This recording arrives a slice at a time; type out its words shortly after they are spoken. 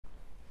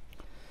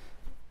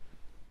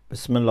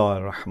بسم الله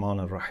الرحمن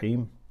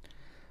الرحیم.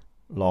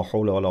 لا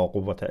حول ولا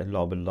قوة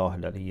الا بالله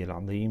العلی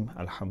العظیم.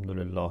 الحمد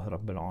لله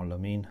رب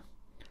العالمین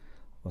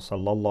و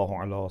صلی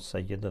الله علی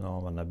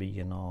سیدنا و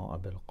نبینا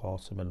ابی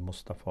القاسم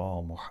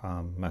المصطفى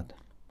محمد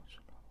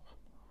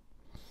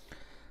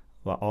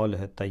و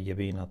آله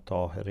الطیبین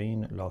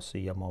الطاهرین لا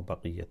سیما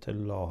بقیة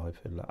الله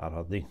فی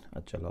الارضین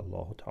عجل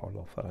الله تعالی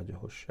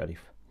فرجه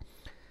الشریف.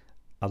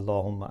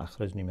 اللهم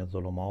اخرجنی من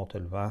ظلمات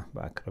الوهم و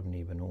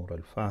اکرمنی بنور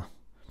الفهم.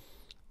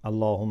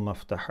 اللهم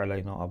افتح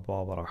علينا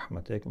ابواب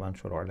رحمتك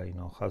وانشر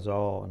علينا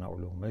خزائن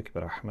علومك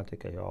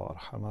برحمتك یا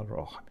ارحم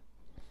الراحمین.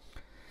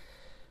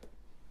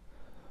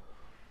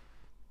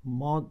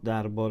 ما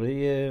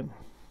درباره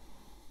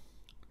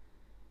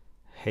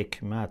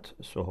حکمت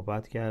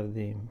صحبت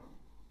کردیم،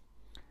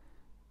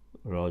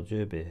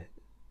 راجع به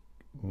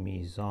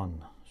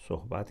میزان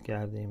صحبت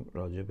کردیم،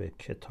 راجع به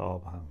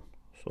کتاب هم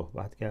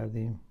صحبت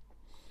کردیم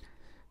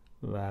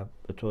و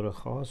به طور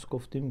خاص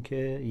گفتیم که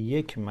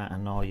یک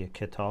معنای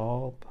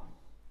کتاب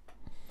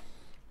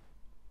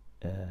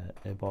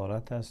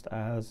عبارت است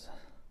از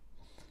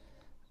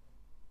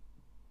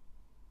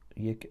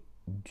یک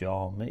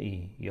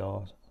جامعی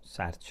یا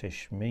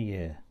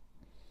سرچشمه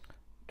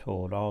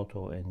تورات و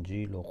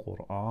انجیل و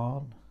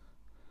قرآن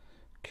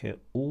که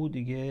او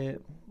دیگه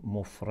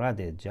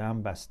مفرد،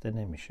 جمع بسته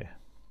نمیشه.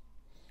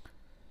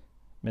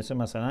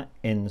 مثلا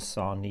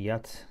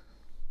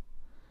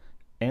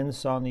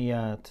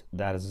انسانیت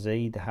در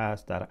زید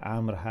هست، در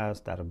عمرو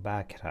هست، در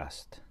بکر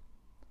هست.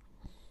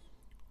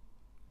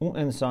 اون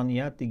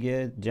انسانیت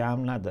دیگه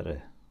جمع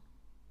نداره،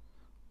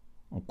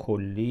 اون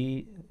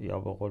کلی، یا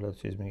به قول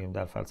چیز میگیم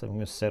در فلسفه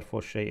میگیم صرف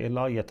الشیء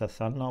لا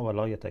یتثنی و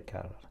لا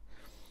یتکرر.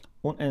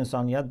 اون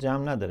انسانیت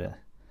جمع نداره،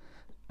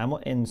 اما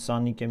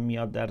انسانی که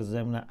میاد در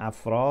ضمن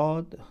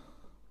افراد،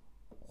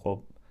 خب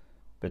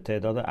به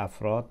تعداد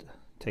افراد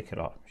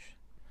تکرار میشه.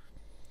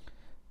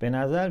 به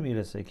نظر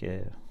میرسه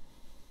که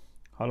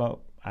حالا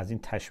از این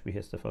تشبیه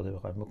استفاده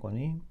بخوایم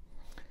بکنیم،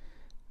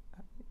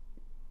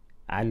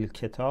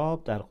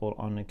 الکتاب در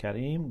قرآن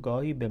کریم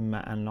گاهی به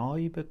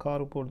معنایی به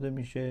کار برده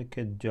میشه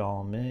که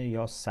جامع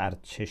یا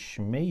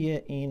سرچشمه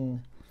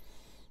این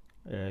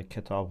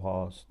کتاب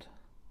هاست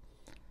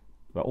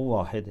و او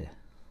واحده.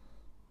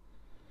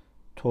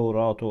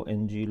 تورات و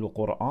انجیل و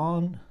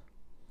قرآن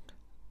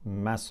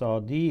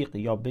مصادیق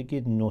یا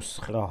بگید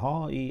نسخه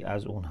هایی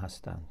از اون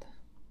هستند.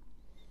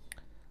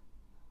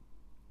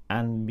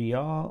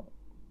 انبیا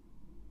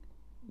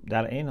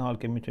در این حال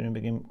که میتونیم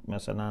بگیم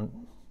مثلا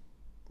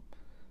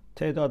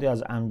تعدادی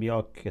از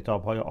انبیا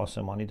کتاب‌های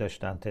آسمانی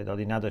داشتن،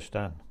 تعدادی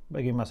نداشتن،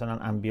 بگیم مثلا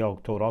انبیا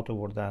تورات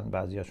آوردن،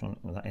 بعضیاشون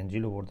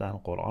انجیل آوردن،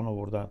 قرآن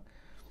آوردن،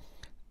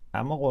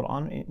 اما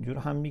قرآن اینجور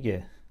هم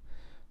میگه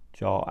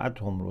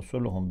جاءتهم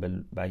رسلهم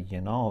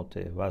بالبینات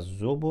و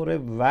الزبر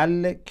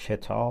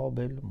والکتاب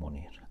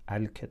المنیر،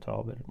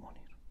 الکتاب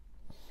المنیر.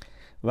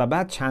 و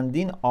بعد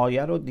چندین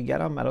آیه رو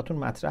دیگر هم براتون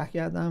مطرح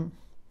کردم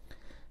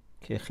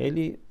که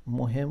خیلی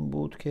مهم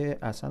بود که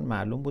اصلا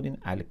معلوم بود این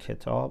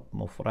الکتاب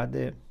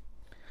مفرد،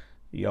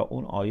 یا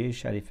اون آیه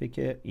شریفه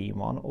که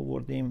ایمان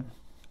آوردیم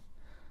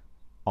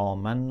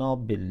آمنا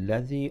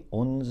بالذی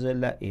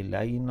انزل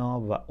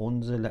الینا و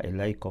انزل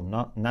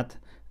الیکم.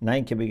 نه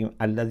اینکه بگیم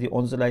الذی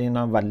انزل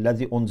الینا و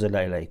الذی انزل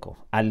الیکم،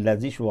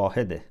 الذیش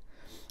واحده،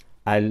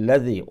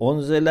 الذی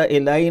انزل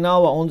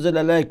الینا و انزل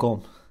الیکم.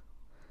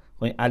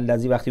 این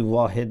الذی وقتی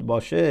واحد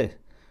باشه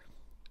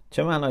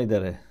چه معنایی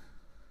داره؟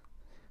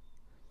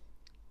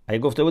 اگه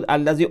گفته بود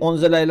الذی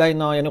انزل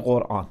الینا یعنی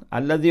قرآن،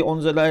 الذی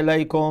انزل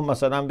الیکم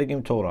مثلا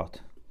بگیم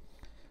تورات،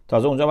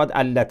 تازه اونجا باید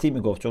التی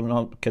میگفت چون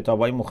اونها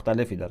کتابای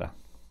مختلفی دارن،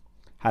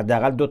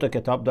 حداقل 2 تا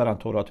کتاب دارن،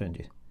 تورات و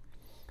انجیل.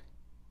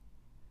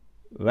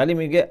 ولی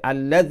میگه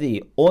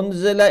الذی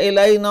انزل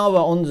الینا و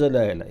انزل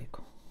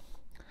الیکم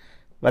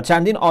و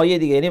چندین آیه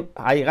دیگه. یعنی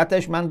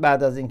حقیقتش من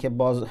بعد از اینکه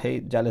باز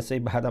جلسه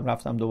بعدم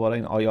رفتم دوباره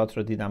این آیات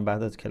رو دیدم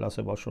بعد از کلاس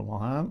با شما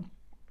هم،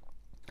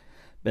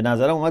 به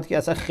نظرم اومد که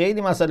اصلا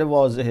خیلی مسئله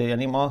واضحه.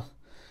 یعنی ما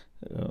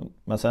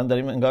مثلا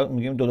داریم انگار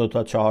میگیم 2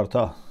 تا 4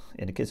 تا،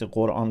 یعنی کسی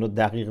قرآن رو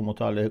دقیق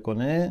مطالعه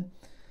کنه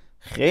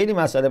خیلی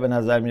مسئله به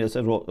نظر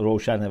میرسه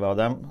روشنه و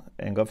آدم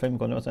انگار فکر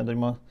میکنه مثلا داریم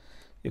ما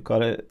یه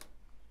کار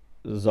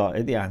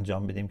زائدی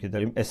انجام بدیم که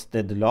داریم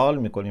استدلال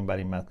میکنیم بر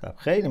این مطلب.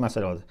 خیلی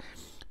مسئله واضحه،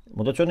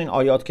 منتها چون این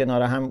آیات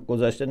کنار هم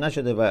گذاشته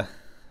نشده و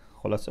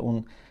خلاصه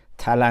اون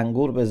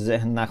تلنگر به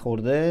ذهن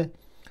نخورده،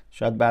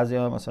 شاید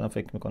بعضیا مثلا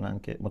فکر میکنن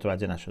که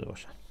متوجه نشده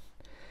باشن.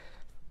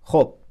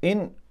 خب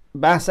این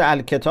بحث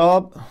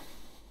الکتاب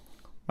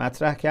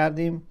مطرح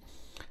کردیم.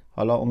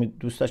 حالا امید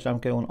دوست داشتم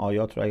که اون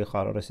آیات رو اگه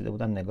قرار رسیده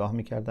بودن نگاه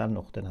میکردن،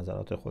 نقطه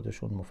نظرات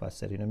خودشون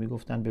مفسرین رو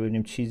میگفتن،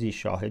 ببینیم چیزی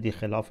شاهدی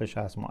خلافش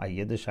هست،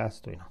 مؤیدش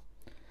هست و اینا.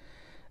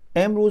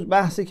 امروز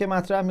بحثی که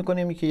مطرح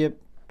میکنیم که یه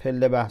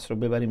پله بحث رو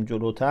ببریم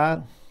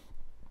جلوتر،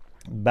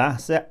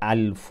 بحث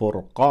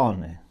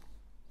الفرقانه.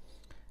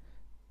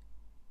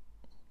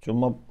 چون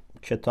ما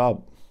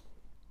کتاب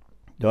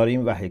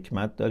داریم و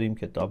حکمت داریم،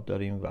 کتاب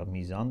داریم و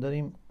میزان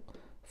داریم،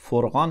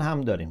 فرقان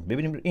هم داریم.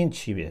 ببینیم این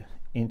چیه،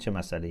 این چه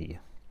مسئله ایه.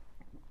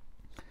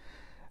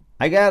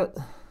 اگر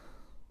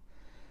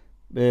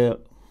به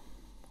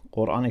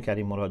قرآن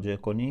کریم مراجعه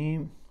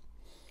کنیم،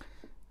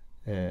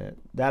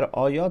 در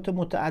آیات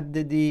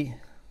متعددی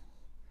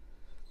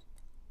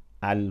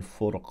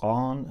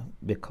الفرقان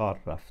به کار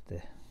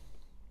رفته.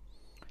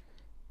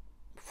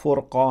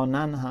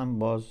 فرقانن هم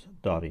باز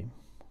داریم.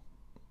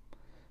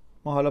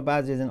 ما حالا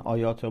بعضی از این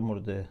آیات رو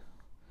مورد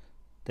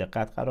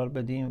دقت قرار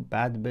بدیم،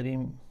 بعد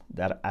بریم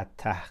در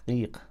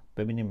التحقیق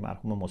ببینیم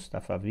مرحوم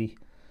مصطفوی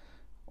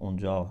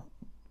اونجا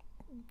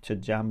چه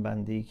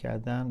جمع‌بندی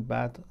کردن،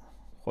 بعد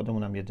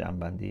خودمونم یه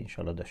جمع‌بندی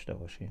انشاءالله داشته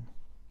باشیم.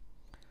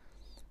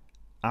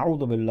 اعوذ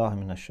بالله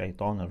من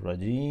الشیطان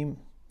الرجیم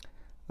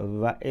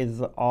و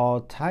اذ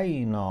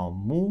آتینا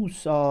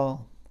موسی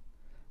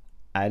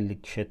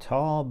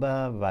الکتاب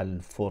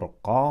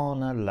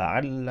والفرقان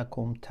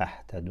لعلکم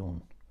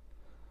تهتدون.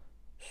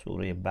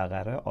 سوره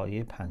بقره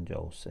آیه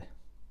 53.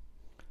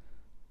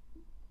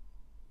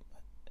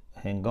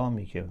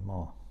 هنگامی که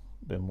ما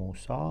به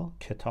موسی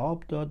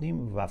کتاب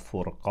دادیم و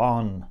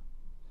فرقان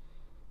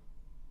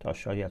تا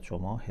شاید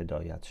شما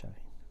هدایت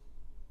شوید.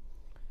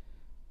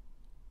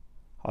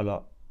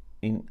 حالا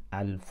این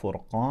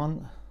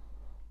الفرقان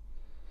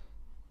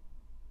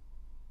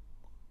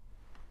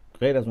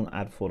غیر از اون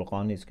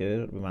الفرقان نیست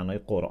که به معنای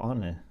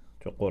قرآنه،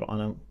 چون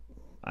قرآن هم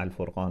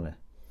الفرقانه،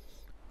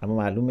 اما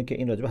معلومه که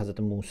این راجع به حضرت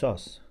موسی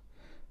است.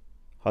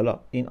 حالا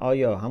این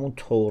آیا همون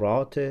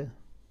توراته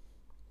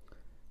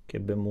که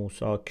به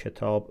موسی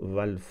کتاب و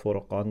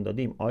الفرقان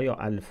دادیم، آیا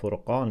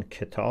الفرقان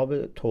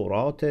کتاب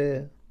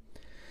توراته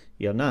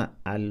یا نه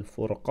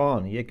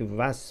الفرقان یک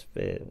وصف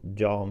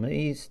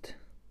جامعی است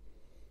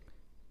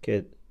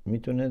که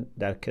میتونه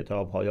در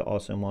کتاب‌های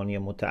آسمانی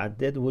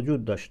متعدد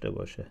وجود داشته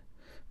باشه،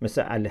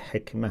 مثل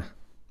الحکمه،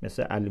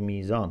 مثل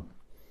المیزان.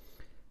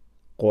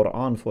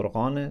 قرآن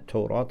فرقانه،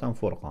 تورات هم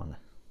فرقانه.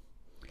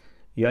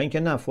 یا اینکه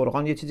نه،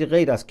 فرقان یه چیزی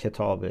غیر از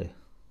کتابه،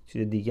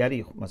 چیز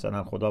دیگری،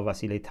 مثلا خدا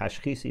وسیله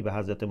تشخیصی به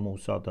حضرت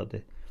موسی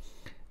داده.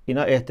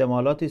 اینا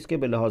احتمالاتی است که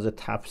به لحاظ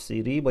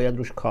تفسیری باید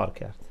روش کار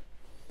کرد،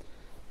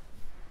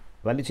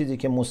 ولی چیزی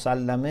که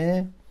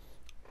مسلمه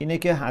اینه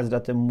که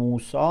حضرت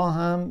موسی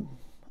هم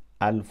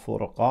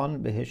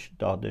الفرقان بهش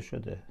داده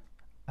شده،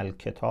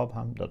 الکتاب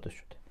هم داده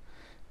شده.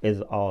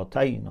 اذ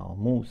آتینا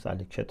موسی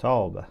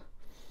الکتاب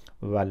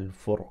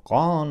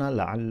والفرقان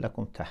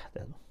لعلکم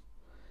تهتدون.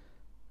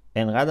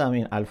 انقدر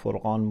این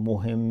الفرقان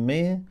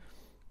مهمه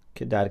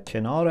که در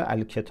کنار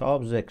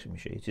الکتاب ذکر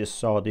میشه. چیز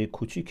ساده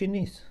کوچیکی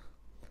نیست،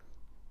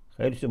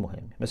 خیلی چیز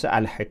مهمه، مثل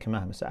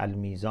الحکمه، مثل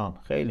المیزان،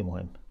 خیلی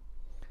مهم.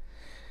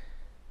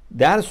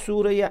 در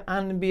سوره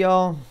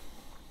انبیا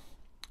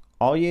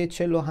آیه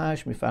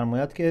 48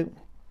 میفرماید که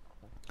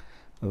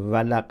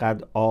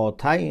ولقد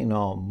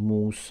آتینا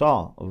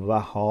موسی و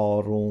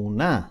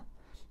هارون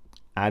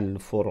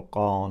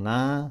الفرقان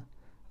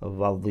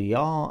و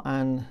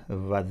ضیاء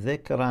و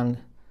ذکرا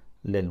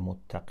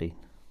للمتقین.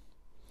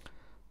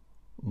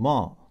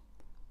 ما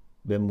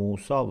به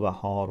موسی و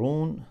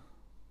هارون،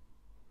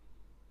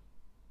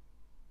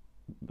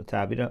 به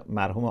تعبیر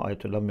مرحوم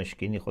آیت الله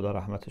مشکینی خدا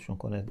رحمتشون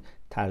کنه،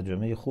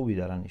 ترجمه خوبی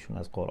دارن ایشون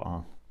از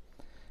قرآن،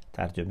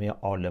 ترجمه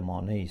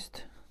عالمانه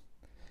است.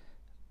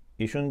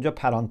 ایشون اینجا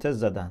پرانتز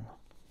زدن،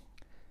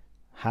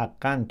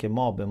 حقا که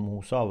ما به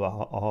موسی و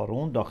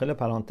هارون داخل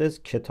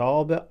پرانتز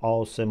کتاب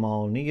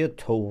آسمانی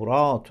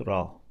تورات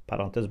را،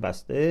 پرانتز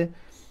بسته،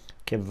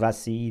 که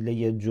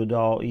وسیله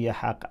جدایی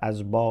حق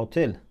از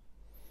باطل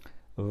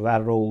و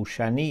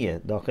روشنی،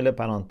 داخل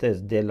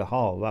پرانتز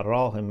دلها و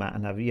راه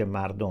معنوی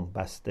مردم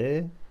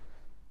بسته،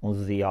 اون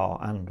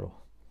ضیاءن رو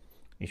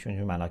ایشون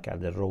جو معنا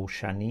کرده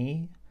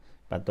روشنی،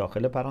 و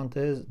داخل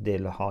پرانتز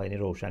دلها، یعنی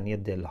روشنی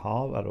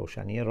دلها و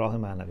روشنی راه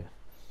معنوی،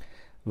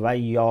 و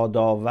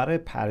یادآور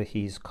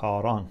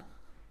پرهیزکاران،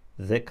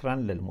 ذکرا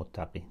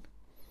للمتقین،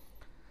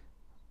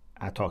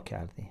 عطا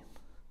کردیم.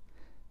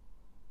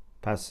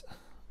 پس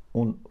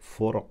اون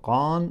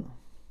فرقان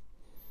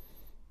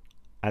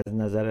از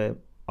نظر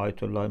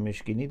آیت الله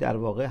مشکینی در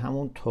واقع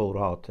همون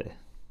توراته.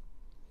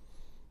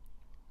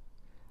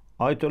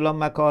 آیت الله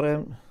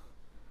مکارم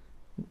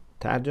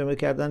ترجمه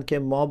کردن که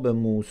ما به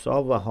موسی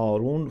و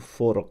هارون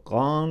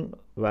فرقان،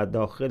 و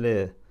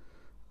داخل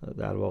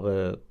در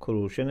واقع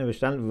کروشه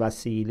نوشتن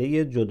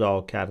وسیله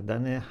جدا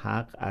کردن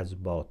حق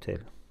از باطل،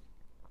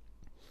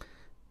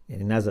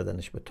 یعنی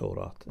نزدنش به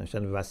تورات،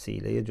 نوشتن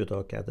وسیله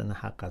جدا کردن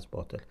حق از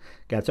باطل.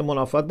 گرچه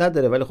منافات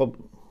نداره، ولی خب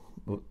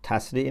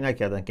تصریح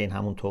نکردن که این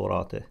همون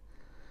توراته.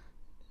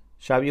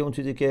 شبیه اون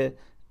چیزی که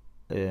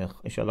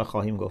انشاءالله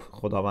خواهیم گفت،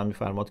 خداوند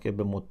میفرماد که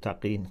به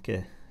متقین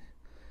که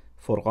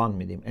فرقان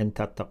میدیم، ان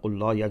تتقوا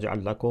الله یجعل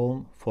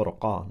لکم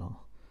فرقانا.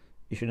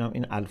 ایشون هم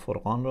این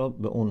الفرقان رو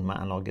به اون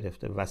معنا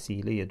گرفته،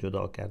 وسیله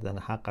جدا کردن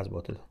حق از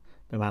باطل،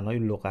 به معنای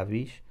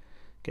لغویش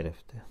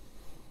گرفته.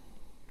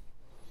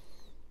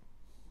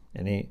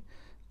 یعنی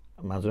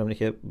منظورم اینه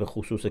که به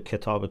خصوص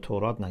کتاب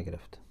تورات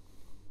نگرفته.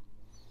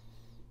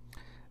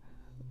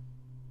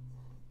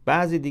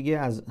 بعضی دیگه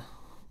از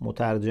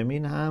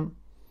مترجمین هم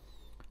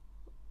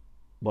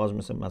باز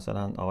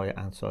مثلا آقای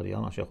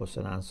انصاریان، شیخ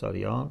حسین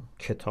انصاریان،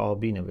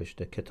 کتابی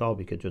نوشته،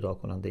 کتابی که جدا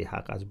کننده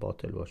حق از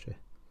باطل باشه.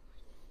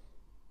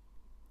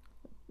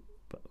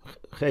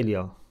 خیلی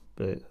ها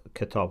به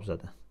کتاب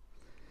زدن.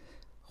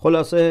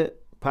 خلاصه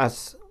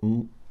پس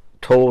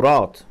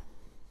تورات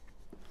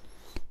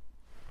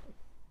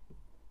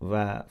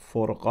و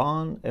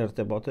فرقان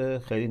ارتباط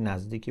خیلی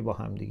نزدیکی با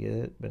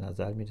همدیگه به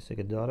نظر میرسه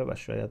که داره و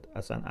شاید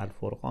اصلا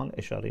الفرقان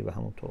اشاره به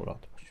همون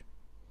تورات باشه.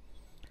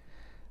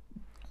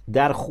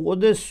 در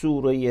خود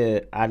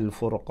سوره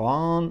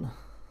الفرقان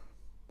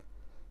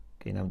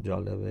که اینم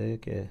جالبه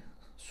که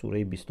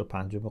سوره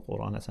 25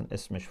 قرآن اصلا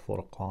اسمش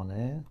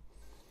فرقانه،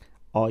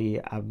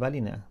 آیه اول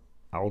اینه: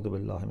 اعوذ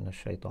بالله من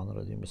الشیطان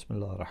الرجیم بسم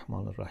الله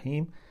الرحمن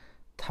الرحیم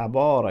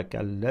تبارک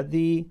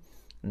الذی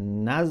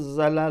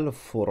نزل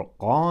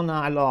الفرقان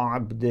علی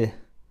عبده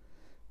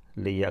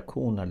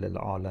لیکون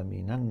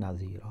للعالمین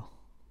نذیرا.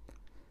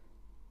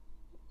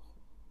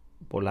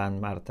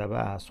 بلند مرتبه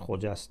است،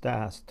 خجسته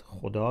است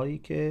خدایی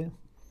که،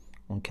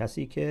 اون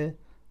کسی که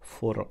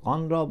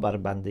فرقان را بر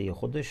بنده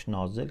خودش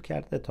نازل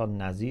کرده تا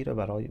نذیر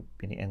برای،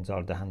 یعنی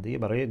انذار دهنده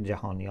برای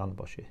جهانیان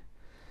باشه.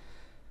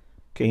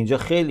 که اینجا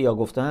خیلی ها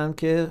گفتن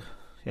که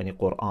یعنی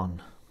قرآن،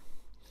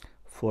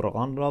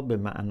 فرقان را به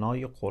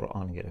معنای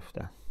قرآن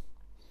گرفتن.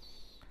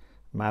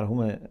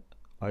 مرحوم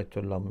آیت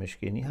الله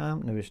مشکینی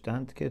هم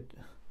نوشتند که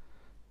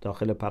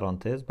داخل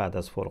پرانتز بعد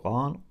از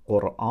فرقان،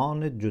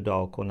 قرآن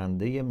جدا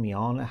کننده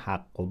میان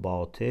حق و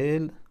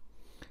باطل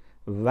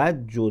و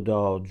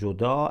جدا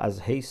جدا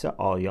از حیث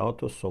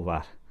آیات و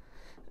صور.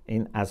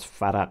 این از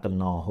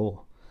فرقناهو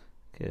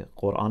که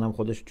قرآن هم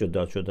خودش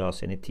جدا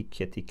جداست، یعنی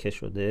تیکه تیکه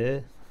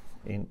شده.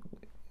 این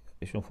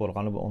ایشون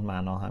فرقان رو به اون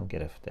معنا هم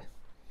گرفته.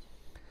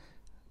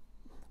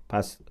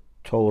 پس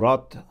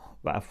تورات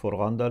و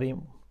فرقان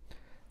داریم،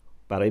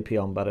 برای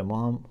پیامبر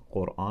ما هم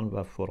قرآن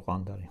و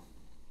فرقان داریم.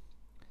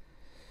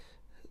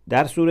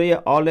 در سوره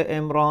آل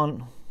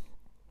عمران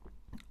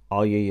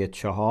آیه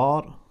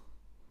 4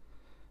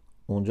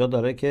 اونجا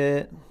داره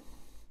که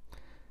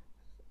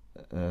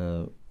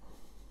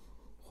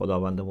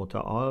خداوند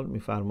متعال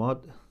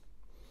میفرماد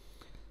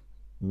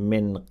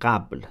من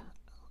قبل.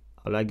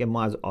 حالا اگه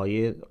ما از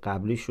آیه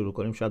قبلی شروع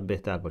کنیم شاید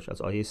بهتر باشه.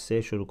 از آیه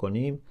 3 شروع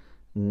کنیم: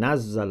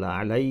 نزل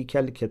علیک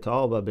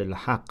الکتاب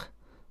بالحق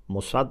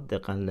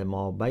مصدقا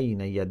لما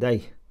بین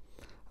یدیه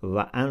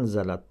و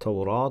انزل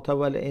التوراة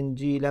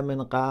والانجیل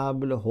من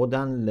قبل هدی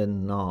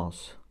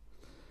للناس.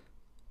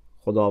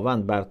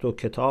 خداوند بر تو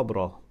کتاب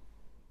را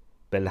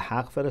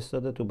بالحق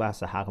فرستاده. تو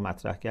بحث حق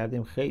مطرح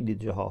کردیم خیلی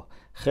جاها،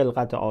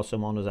 خلقت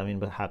آسمان و زمین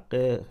به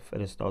حق،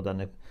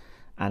 فرستادن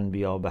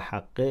انبیا به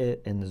حق،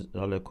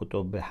 انزال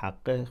کتب به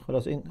حق.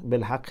 خلاص این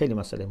بالحق خیلی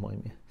مسئله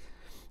مهمیه.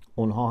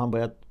 اونها هم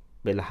باید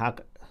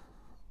بالحق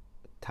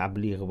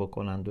تبلیغ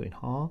بکنند و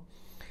اینها.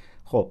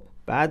 خب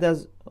بعد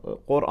از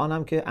قرآن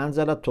هم که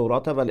انزل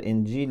التوراة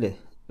والانجیل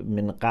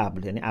من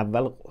قبل، یعنی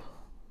اول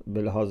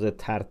به لحاظ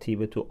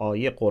ترتیب تو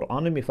آیه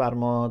قرآن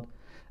میفرماد،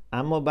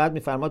 اما بعد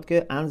میفرماد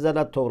که انزل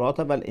التوراة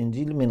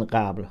والانجیل من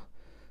قبل.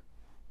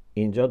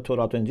 اینجا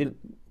تورات و انجیل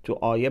تو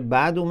آیه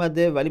بعد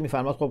اومده، ولی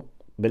میفرماد خب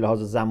به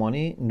لحاظ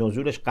زمانی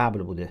نزولش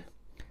قبل بوده.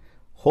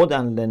 هدی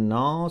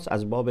للناس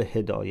از باب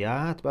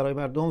هدایت برای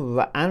مردم،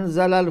 و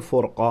انزل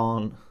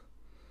الفرقان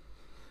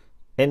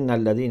ان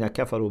الذين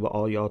كفروا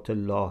بآیات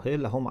الله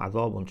لهم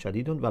عذاب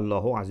شدید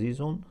والله عزیز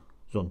ذو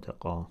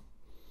انتقام.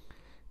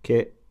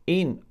 که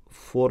این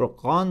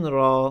فرقان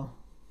را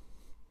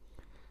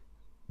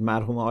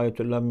مرحوم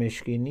آیت الله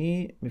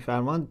مشکینی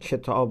میفرماند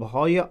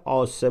کتاب‌های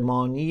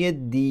آسمانی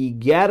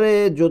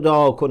دیگر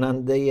جدا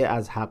کننده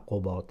از حق و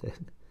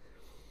باطل.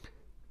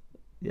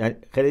 یعنی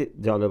خیلی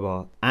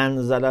جالبه.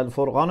 انزل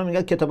الفرقان رو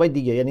میگه کتابای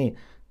دیگه، یعنی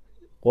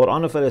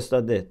قرآن رو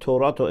فرستاده،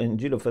 تورات و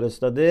انجیل رو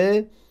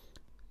فرستاده،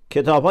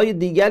 کتاب‌های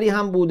دیگری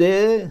هم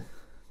بوده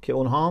که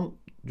اونها هم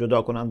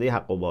جدا کننده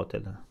حق و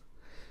باطل هست.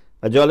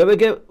 و جالبه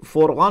که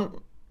فرقان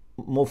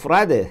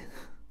مفرده،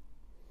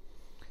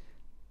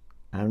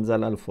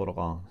 انزل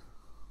الفرقان.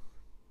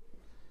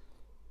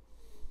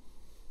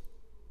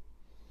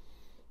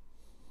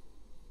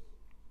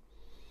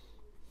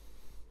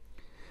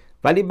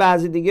 ولی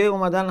بعضی دیگه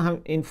اومدن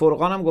هم این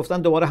فرقان هم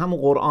گفتن دوباره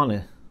همون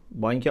قرآنه،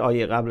 با اینکه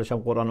آیه قبلش هم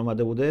قرآن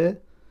اومده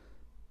بوده.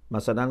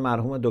 مثلا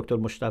مرحوم دکتر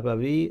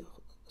مجتبوی،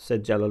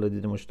 سید جلال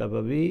الدین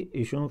مجتبوی،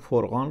 ایشون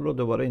فرقان رو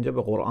دوباره اینجا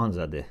به قرآن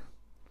زده.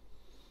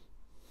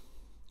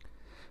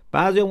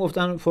 بعضی هم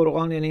گفتن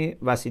فرقان یعنی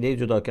وسیله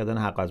جدا کردن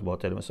حق از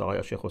باطل، مثل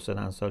آقای شیخ حسین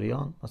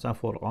انصاریان مثلا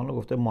فرقان رو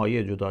گفته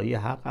مایه جدایی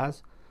حق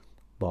از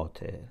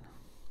باطل.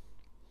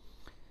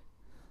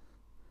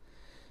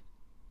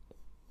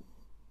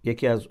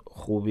 یکی از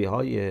خوبی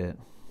های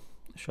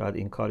شاید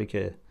این کاری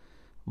که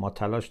ما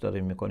تلاش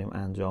داریم میکنیم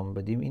انجام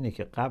بدیم اینه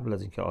که قبل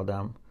از اینکه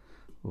آدم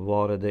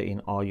وارد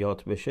این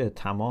آیات بشه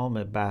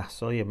تمام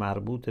بحثای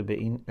مربوط به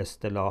این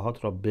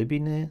اصطلاحات را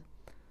ببینه،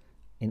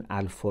 این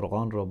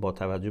الفرقان رو با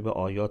توجه به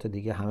آیات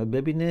دیگه همه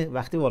ببینه.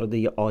 وقتی وارد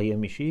یه آیه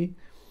میشی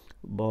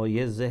با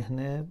یه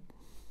ذهن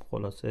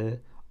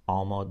خلاصه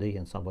آماده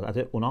انسان باشه.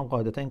 البته اونا هم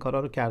قاعدتا این کارا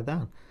رو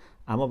کردن،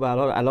 اما به هر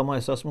حال الان ما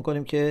احساس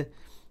میکنیم که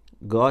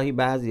گاهی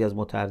بعضی از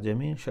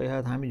مترجمین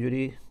شاید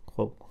همینجوری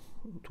خب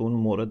تو اون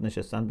مورد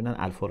نشستن ببینن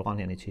الفرقان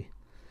یعنی چی.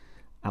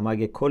 اما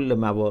اگه کل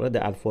موارد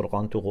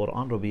الفرقان تو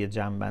قرآن رو به یه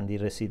جمع‌بندی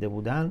رسیده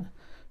بودن،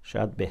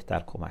 شاید بهتر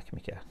کمک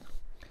میکرد.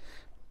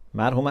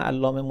 مرحوم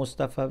علامه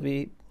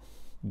مصطفوی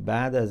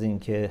بعد از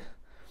اینکه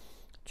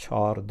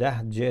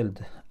 14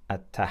 جلد از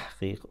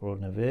تحقیق رو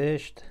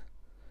نوشت،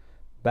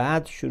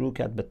 بعد شروع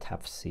کرد به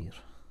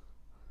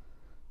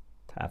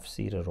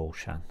تفسیر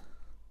روشن.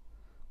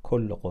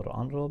 کل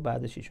قرآن رو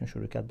بعدش ایشون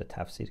شروع کرد به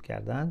تفسیر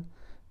کردن،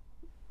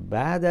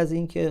 بعد از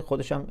اینکه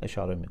خودش هم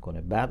اشاره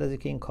میکنه بعد از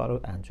اینکه این کار رو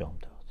انجام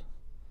داد.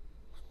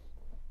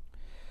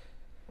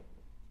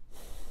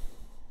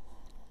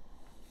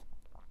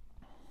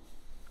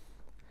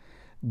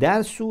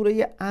 در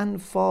سوره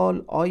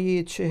انفال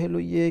آیه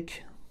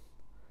 41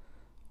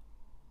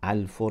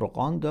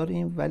 الفرقان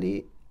داریم،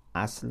 ولی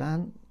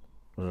اصلا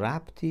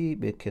ربطی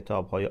به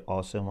کتاب‌های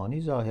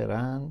آسمانی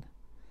ظاهراً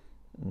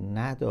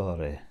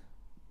نداره.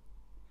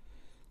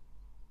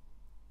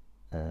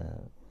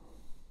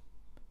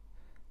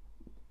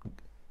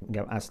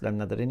 میگم اصلا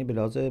نداره یعنی به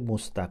لحاظ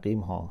مستقیم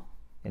ها،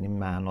 یعنی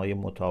معنای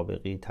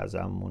مطابقی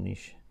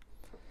تضمنیش.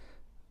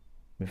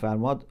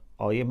 میفرماد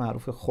آیه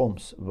معروف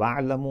خمس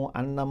واعلموا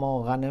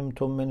انما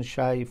غنمتم من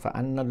شیء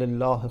فان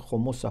لله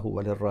خمسه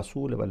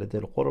وللرسول ولذی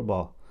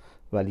القربى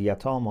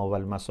والیتامى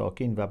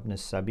والمساکین وابن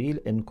السبیل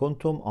ان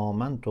کنتم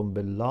آمنتم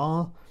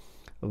بالله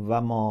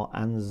و ما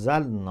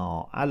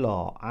انزلنا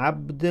علی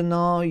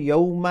عبدنا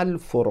یوم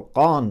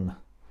الفرقان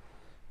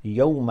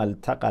یوم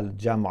التقى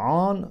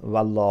الجمعان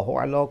والله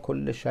علی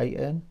کل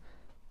شیء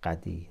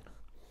قدیر.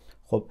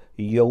 خب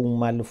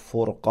یوم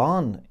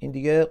الفرقان، این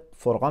دیگه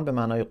فرقان به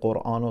معنای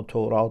قرآن و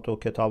تورات و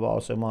کتاب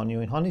آسمانی و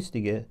اینها نیست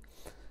دیگه.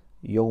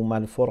 یوم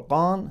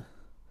الفرقان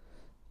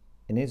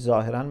یعنی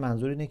ظاهرا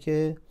منظور اینه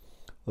که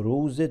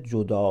روز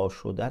جدا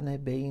شدن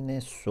بین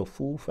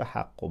صفوف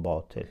حق و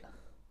باطل.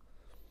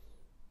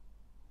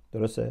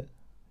 درسته؟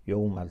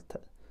 یوم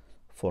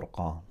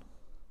الفرقان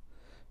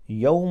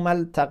یوم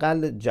التقى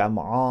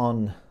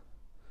الجمعان،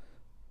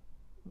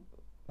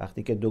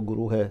 وقتی که دو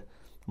گروه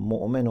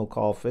مؤمن و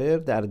کافر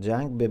در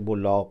جنگ به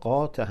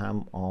ملاقات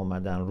هم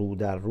آمدن، رو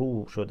در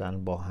رو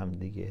شدن با هم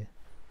دیگه.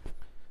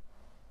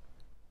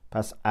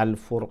 پس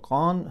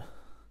الفرقان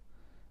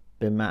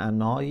به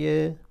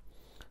معنای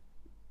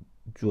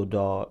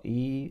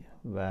جدایی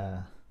و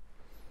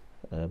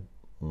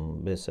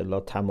به اصطلاح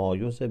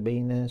تمایز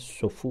بین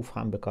صفوف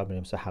هم به کار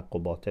می‌بریم، مثل حق و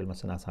باطل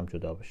مثلا از هم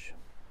جدا بشه.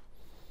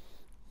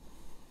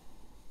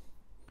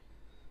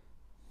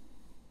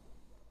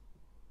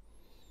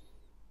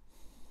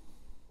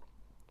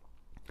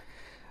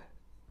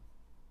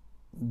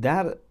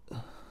 در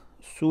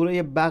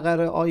سوره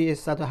بقره آیه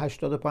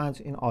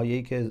 185، این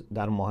آیه‌ای که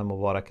در ماه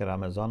مبارک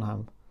رمضان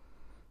هم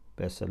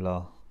به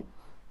اصطلاح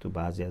تو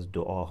بعضی از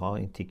دعاها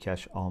این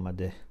تیکش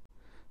آمده،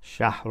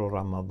 شهر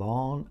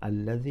رمضان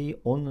الذی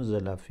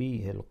انزل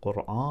فیه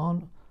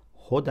القرآن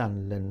هدی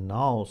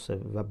للناس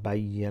و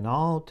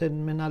بینات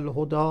من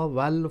الهدی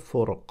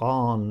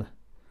والفرقان.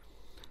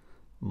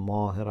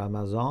 ماه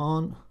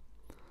رمضان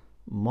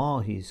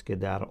ماهی است که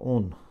در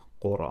اون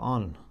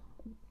قرآن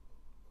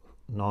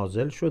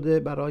نازل شده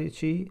برای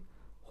چی؟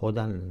 هدی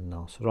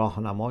للناس،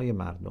 راهنمای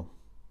مردم،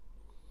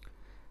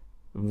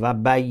 و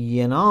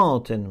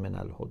بینات من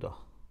الهدی،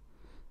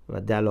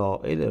 و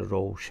دلائل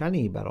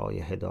روشنی برای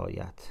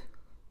هدایت،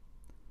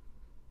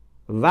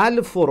 و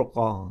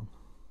الفرقان،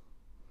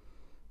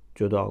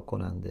 جدا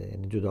کننده،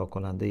 یعنی جدا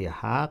کننده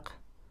حق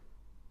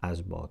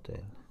از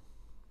باطل.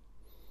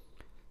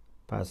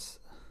 پس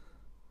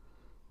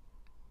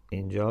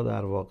اینجا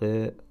در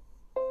واقع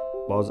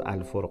باز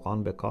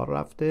الفرقان به کار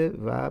رفته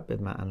و به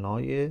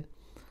معنای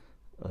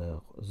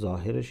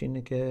ظاهرش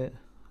اینه که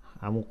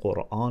همون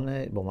قرآن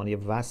به عنوان یه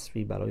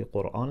وصفی برای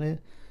قرآنه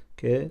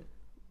که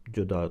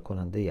جدا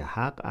کننده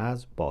حق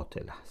از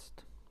باطل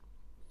است.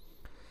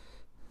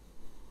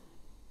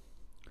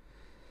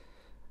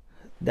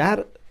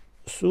 در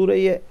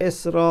سوره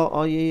اسراء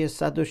آیه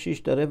 106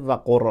 داره و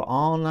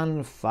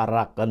قرآنا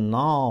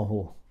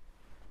فرقناه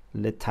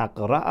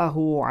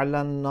لتقرأه علی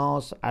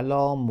الناس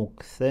علی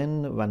مکث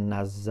و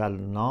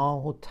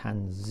نزلناه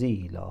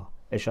تنزیلا.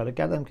 اشاره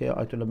کردم که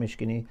آیت الله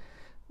مشکینی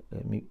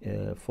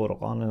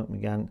فرقان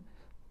میگن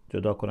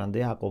جدا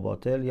کننده حق و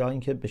باطل، یا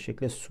اینکه به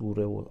شکل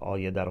سوره و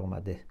آیه در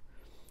اومده.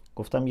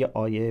 گفتم یه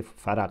آیه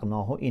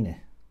فرقناه اینه،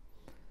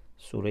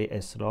 سوره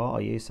اسراء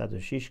آیه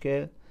 106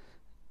 که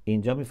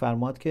اینجا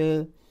میفرماد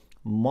که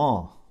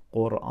ما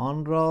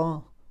قرآن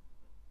را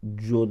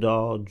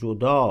جدا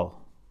جدا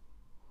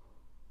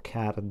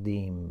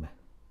کردیم،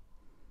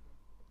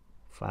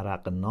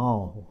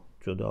 فرقناه،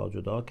 جدا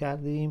جدا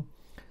کردیم،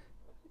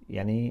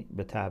 یعنی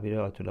به تعبیر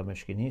آیت الله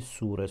مشکینی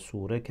سوره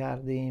سوره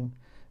کردیم،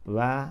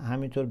 و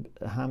همینطور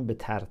هم به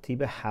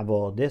ترتیب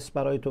حوادث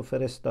برای تو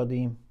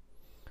فرستادیم،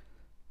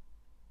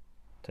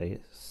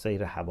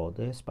 سیر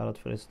حوادث برات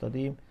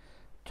فرستادیم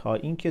تا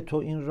اینکه تو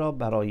این را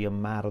برای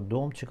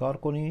مردم چیکار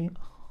کنی؟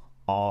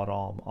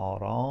 آرام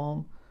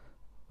آرام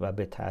و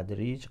به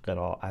تدریج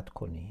قرائت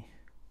کنی.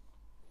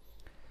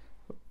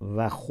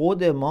 و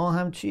خود ما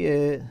هم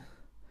چیه؟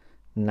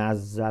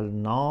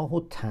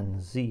 نزلناه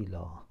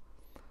تنزیلا،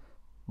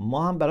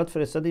 ما هم برات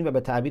فرستادیم و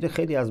به تعبیر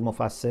خیلی از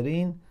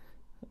مفسرین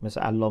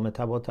مثل علامه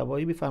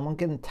طباطبایی میفرمان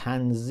که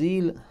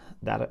تنزیل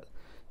در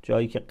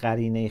جایی که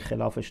قرینه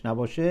خلافش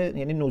نباشه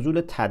یعنی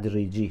نزول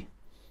تدریجی.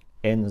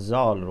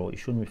 انزال رو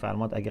ایشون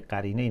میفرماد اگه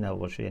قرینه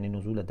نباشه یعنی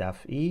نزول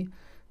دفعی،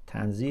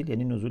 تنزیل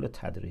یعنی نزول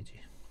تدریجی.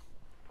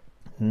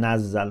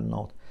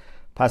 نزلنا،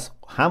 پس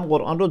هم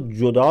قرآن رو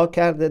جدا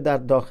کرده در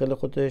داخل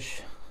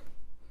خودش،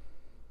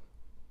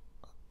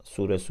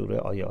 سوره سوره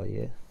آیه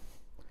آیه،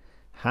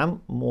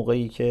 هم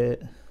موقعی که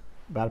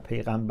بر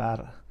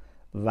پیغمبر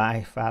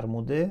وحی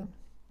فرموده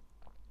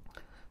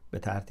به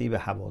ترتیب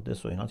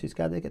حوادث و اینا چیز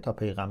کرده که تا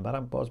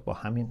پیغمبرم باز با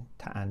همین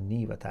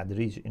تأنی و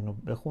تدریج اینو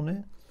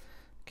بخونه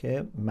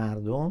که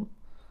مردم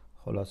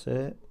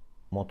خلاصه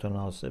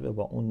متناسب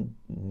با اون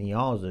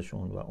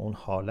نیازشون و اون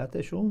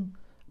حالتشون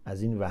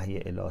از این وحی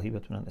الهی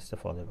بتونن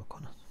استفاده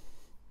بکنن.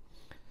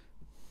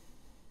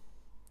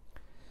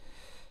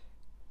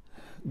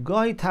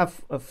 گاهی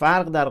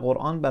فرق در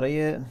قرآن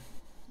برای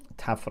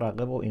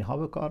تفرقه و اینها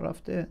به کار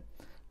رفته.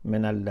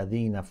 من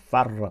الذین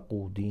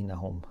فرقوا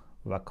دینهم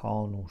و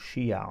کانوا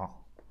شیعا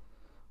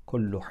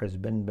کل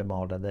حزب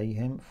بما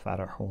لدیهم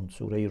فرحون،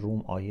 سوره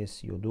روم آیه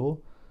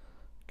 32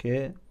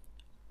 که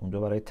اونجا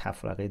برای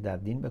تفرقه در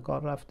دین به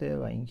کار رفته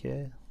و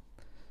اینکه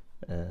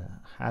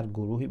هر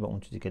گروهی به اون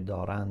چیزی که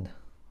دارند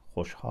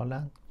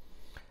خوشحالند.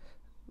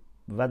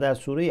 و در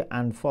سوره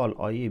انفال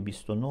آیه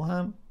 29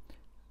 هم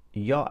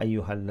یا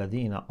ایها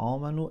الذین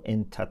آمنوا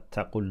ان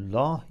تتقوا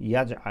الله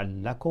یجعل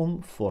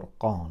لکم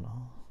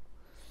فرقانا،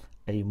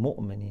 ای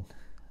مؤمنین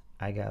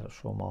اگر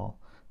شما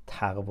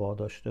تقوا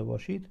داشته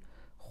باشید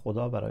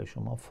خدا برای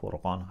شما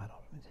فرقان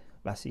قرار میده،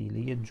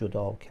 وسیله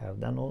جدا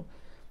کردن و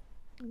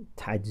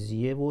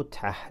تجزیه و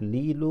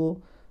تحلیل و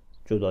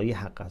جدایی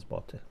حق از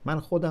باطل. من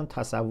خودم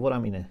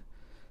تصورم اینه،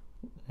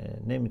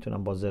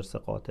 نمیتونم با ضرس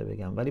قاطع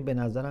بگم، ولی به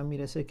نظرم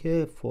میرسه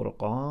که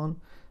فرقان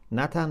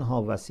نه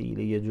تنها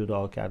وسیله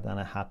جدا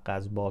کردن حق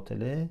از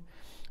باطله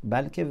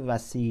بلکه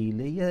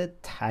وسیله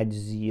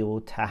تجزیه و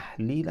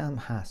تحلیل هم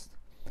هست.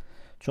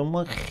 چون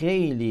ما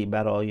خیلی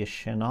برای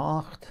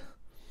شناخت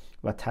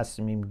و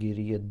تصمیم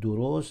گیری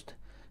درست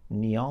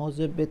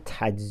نیاز به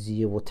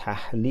تجزیه و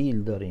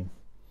تحلیل داریم.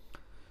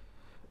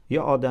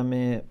 یه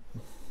آدم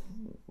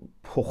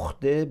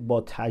پخته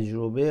با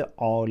تجربه،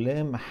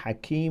 عالم،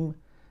 حکیم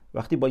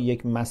وقتی با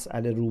یک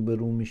مسئله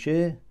روبرو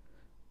میشه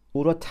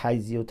او را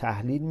تجزیه و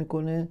تحلیل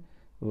میکنه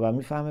و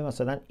میفهمه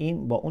مثلا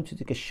این با اون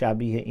چیزی که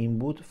شبیه این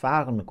بود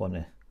فرق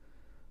میکنه.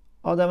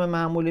 آدم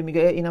معمولی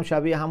میگه اینم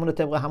شبیه همونه،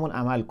 طبق همون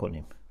عمل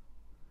کنیم.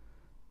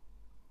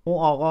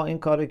 اون آقا این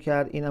کار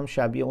کرد، اینم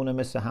شبیه اونه،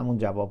 مثل همون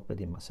جواب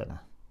بدیم مثلا.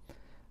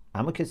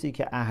 اما کسی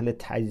که اهل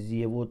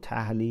تجزیه و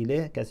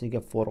تحلیله، کسی که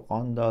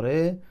فرقان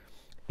داره،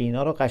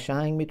 اینا رو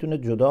قشنگ میتونه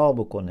جدا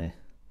بکنه،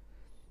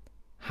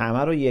 همه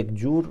رو یک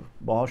جور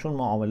باهاشون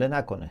معامله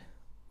نکنه،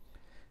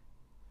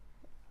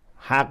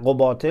 حق و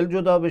باطل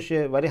جدا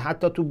بشه، ولی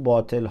حتی تو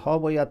باطل ها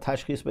باید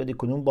تشخیص بدی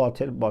کدوم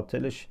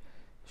باطلش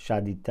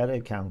شدیدتره،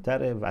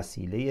 کمتره،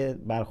 وسیله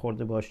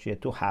برخورده باشه.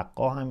 تو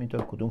حقا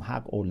همینطور کدوم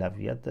حق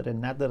اولویت داره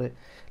نداره.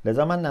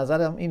 لذا من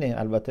نظرم اینه،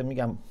 البته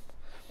میگم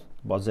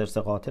با ضرس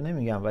قاطع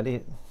نمیگم،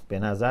 ولی به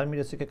نظر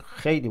میرسه که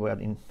خیلی باید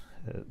این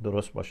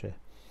درست باشه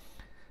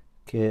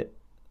که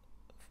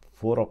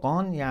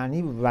فرقان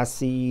یعنی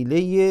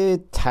وسیله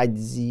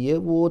تجزیه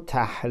و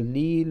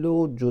تحلیل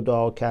و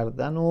جدا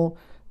کردن و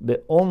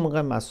به عمق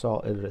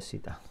مسائل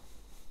رسیدن.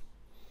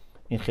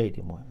 این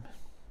خیلی مهمه.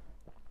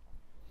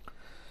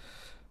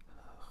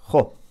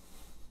 خب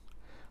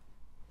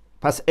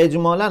پس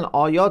اجمالاً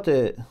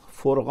آیات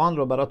فرقان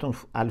رو براتون،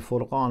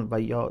 الفرقان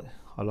و یا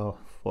حالا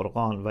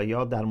فرقان و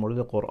یا در مورد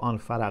قرآن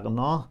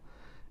فرقناه،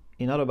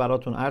 اینا رو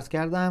براتون عرض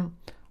کردم.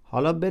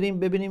 حالا بریم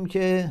ببینیم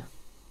که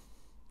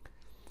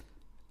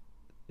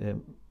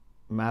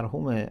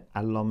مرحوم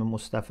علامه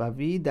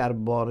مصطفوی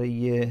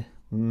درباره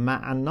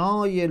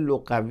معنای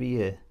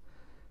لغوی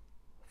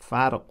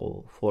فرق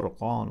و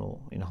فرقان و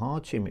اینها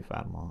چی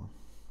میفرمان.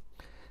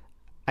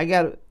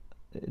 اگر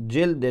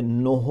جلد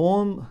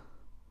 9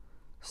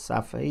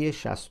 صفحه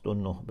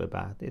 69 به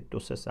بعد،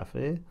 2-3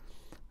 صفحه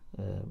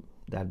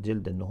در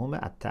جلد 9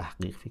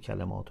 التحقیق فی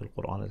کلمات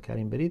القرآن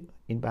الکریم برید،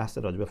 این بحث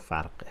راجع به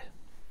فرقه.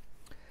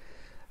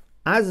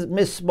 از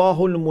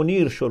مصباح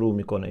المنیر شروع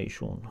میکنه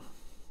ایشون.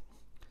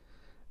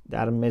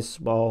 در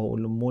مصباح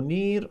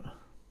المنیر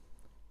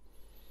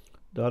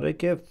داره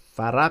که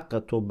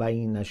فرقت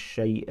بین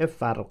الشیء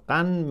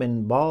فرقا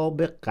من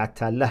باب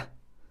قتله،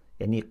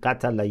 یعنی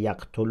قتل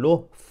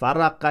یقتله،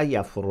 فرق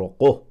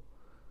یفرقه.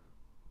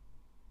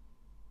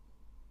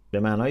 به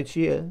معنای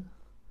چیه؟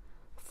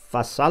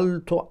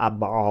 فصلت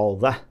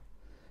ابعاضه،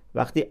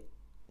 وقتی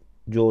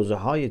جوزه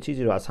های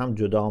چیزی رو از هم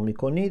جدا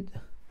میکنید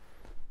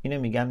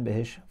اینو میگن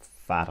بهش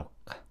فرق.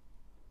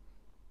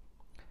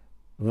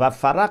 و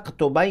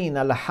فرقت بین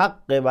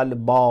الحق و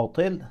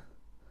الباطل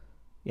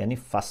یعنی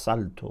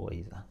فصلت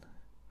ایضا،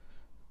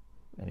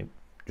 یعنی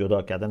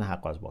جدا کردن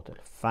حق از باطل.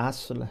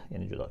 فصل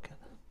یعنی جدا کردن.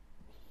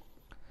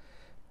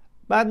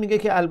 بعد میگه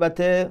که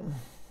البته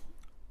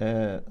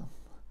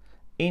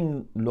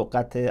این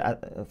لغت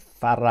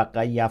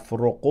فرق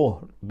یفرقه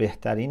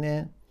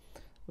بهترینه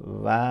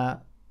و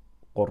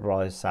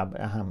قراء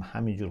سبعه هم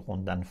همینجور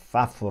خوندن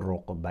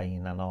ففرق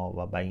بیننا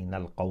و بین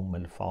القوم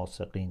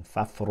الفاسقین.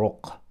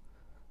 ففرق،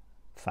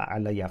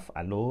 فعل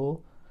یفعلو،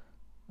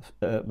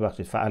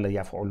 وقتی فعل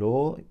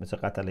یفعلو مثل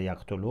قتل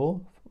یقتلو،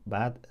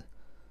 بعد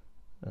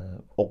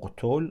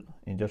اقتل،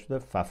 اینجا شده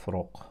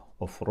ففرق.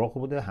 افرق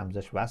بوده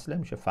همزش وصله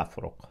میشه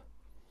ففرق.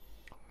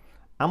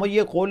 اما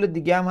یه قول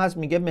دیگه هم هست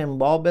میگه من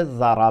باب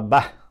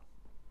ضربه.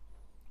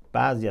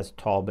 بعضی از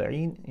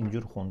تابعین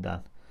اینجور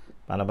خوندن،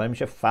 بنابراین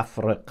میشه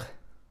ففرق،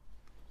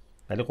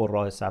 ولی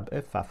قراء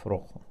سبعه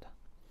ففرق خوندن.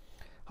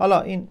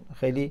 حالا این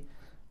خیلی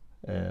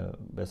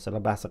به اصطلاح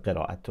بحث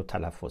قرائت و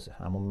تلفظه،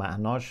 همون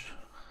معناش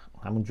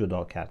همون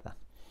جدا کردن.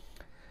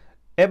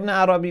 ابن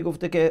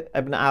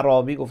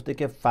عربی گفته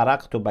که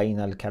فرقت بین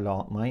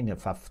الکلامین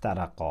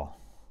فافترقا،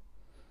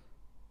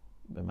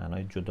 به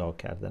معنای جدا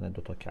کردن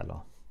دوتا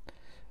کلام.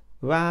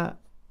 و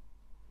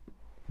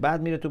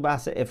بعد میره تو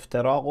بحث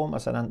افتراق و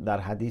مثلا در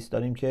حدیث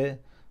داریم که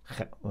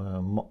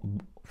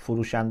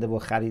فروشنده و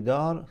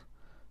خریدار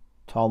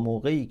تا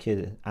موقعی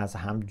که از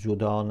هم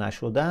جدا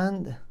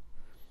نشدند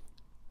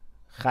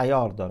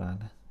خیار دارن،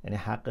 یعنی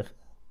حق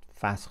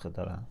فسخ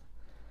دارن.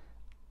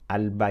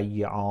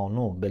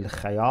 البیعانو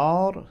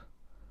بالخیار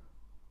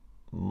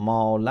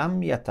ما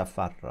لم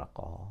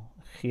یتفرقا.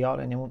 خیار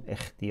یعنی اون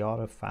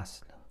اختیار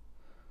فصل،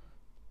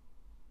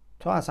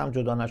 تا از هم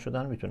جدا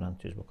نشدن میتونن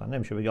چیز بکنن.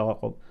 نمیشه بگی آقا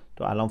خب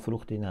تو الان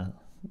فروختی، نه،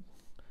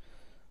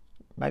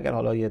 مگر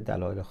حالا یه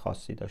دلایل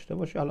خاصی داشته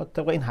باشه. حالا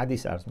طبق این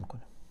حدیث عرض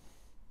میکنه.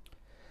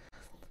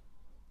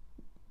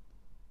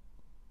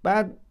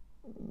 بعد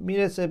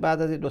میرسه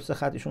بعد از دو سه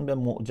خطشون به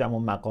معجم و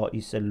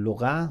مقاییس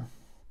لغه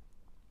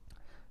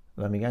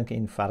و میگن که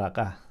این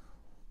فرقه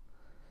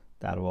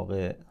در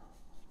واقع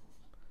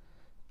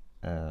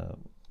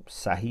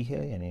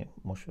صحیحه، یعنی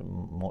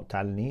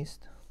معتل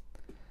نیست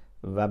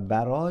و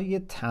برای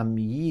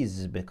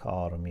تمییز به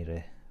کار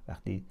میره.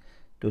 وقتی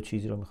دو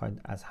چیزی رو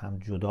میخواید از هم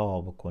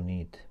جدا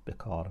بکنید به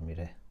کار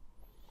میره.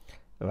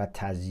 و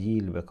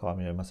تزییل به کار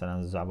میره،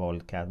 مثلا زوال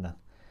کردن.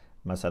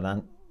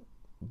 مثلا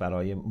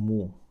برای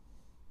مو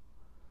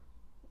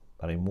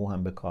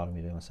هم به کار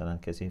میره، مثلا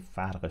کسی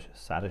فرقش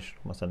سرش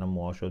رو مثلا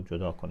موهاشو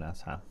جدا کنه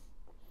از هم.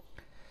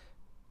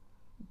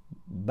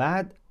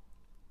 بعد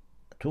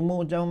تو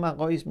معجم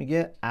مقاییس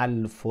میگه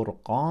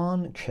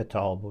الفرقان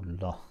کتاب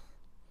الله.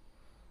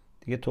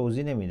 دیگه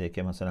توضیح نمیده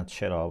که مثلا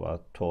چرا و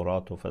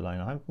تورات و فلان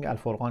اینا، میگه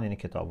الفرقان یعنی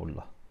کتاب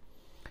الله.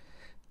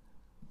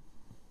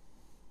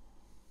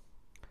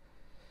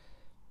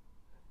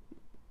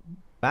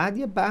 بعد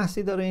یه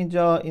بحثی داره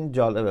اینجا، این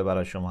جالبه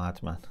برای شما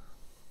حتما.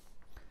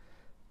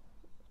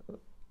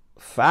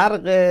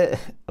 فرق،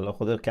 الان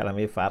خود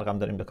کلمه فرق هم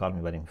داریم به کار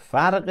میبریم،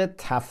 فرق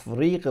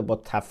تفریق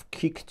با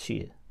تفکیک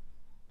چیه؟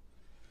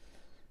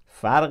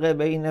 فرق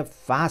بین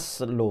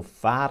فصل و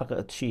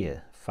فرق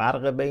چیه؟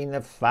 فرق بین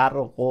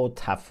فرق و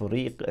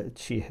تفریق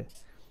چیه؟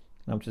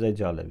 این هم چیزای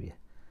جالبیه.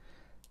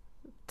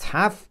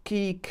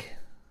 تفکیک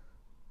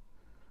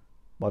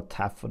با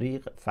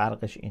تفریق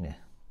فرقش اینه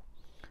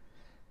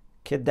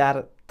که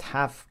در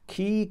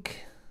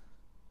تفکیک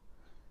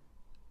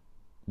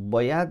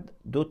باید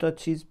دو تا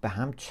چیز به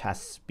هم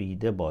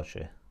چسبیده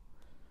باشه.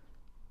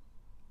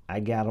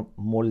 اگر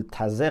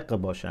ملتزق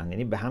باشن،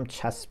 یعنی به هم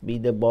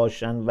چسبیده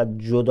باشن و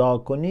جدا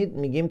کنید،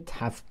 میگیم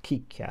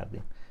تفکیک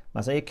کردیم.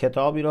 مثلا یک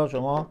کتابی را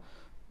شما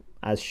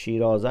از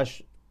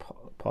شیرازش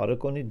پاره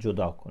کنید،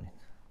 جدا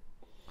کنید.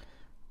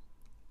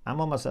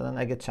 اما مثلا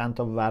اگه چند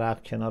تا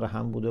ورق کنار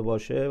هم بوده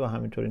باشه و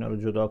همینطور اینا رو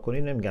جدا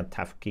کنید، نمیگن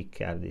تفکیک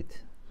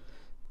کردید.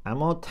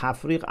 اما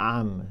تفریق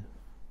عام،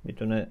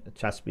 میتونه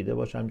چسبیده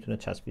باشن، میتونه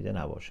چسبیده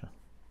نباشن.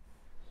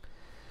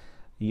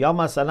 یا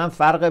مثلا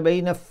فرق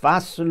بین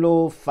فصل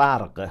و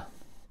فرق.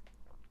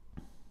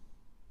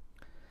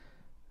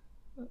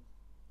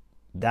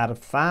 در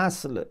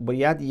فصل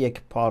باید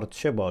یک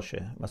پارچه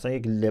باشه، مثلا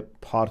یک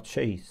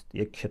پارچه است،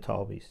 یک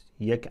کتابی است،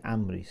 یک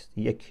امری است،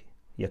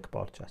 یک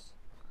پارچه است.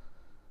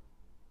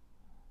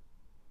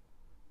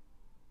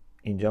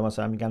 اینجا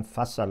مثلا میگن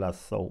فصل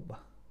الثوب،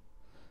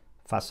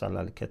 فصل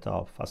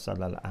الکتاب،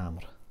 فصل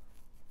الامر.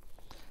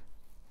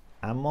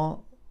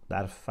 اما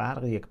در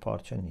فرق یک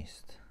پارچه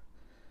نیست.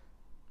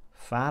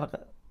 فرق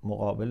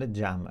مقابل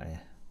جمعه.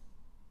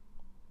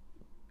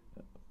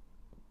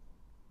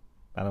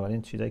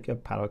 بنابراین چیزایی که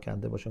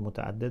پراکنده باشه،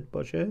 متعدد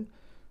باشه،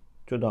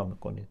 جدا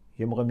میکنید.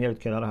 یه موقع میارید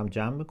کنار هم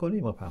جمع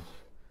میکنید، موقع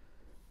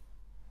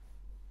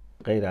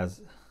غیر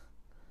از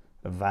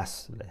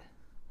وصله.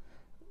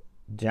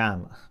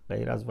 جمع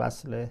غیر از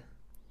وصله،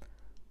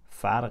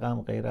 فرق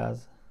هم غیر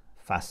از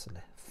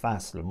فصله.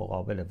 فصل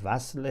مقابل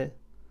وصله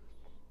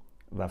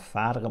و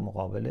فرق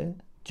مقابل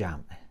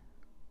جمعه.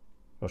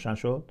 روشن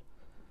شد؟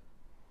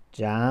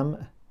 جمع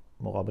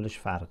مقابلش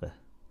فرقه.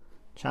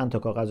 چند تا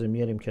کاغذ رو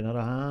میاریم کنار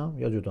هم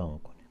یا جدا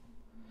میکنیم.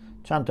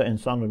 چند تا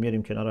انسان رو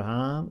میاریم کنار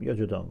هم یا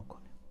جدا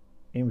میکنیم.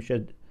 این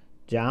میشه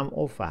جمع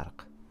و فرق.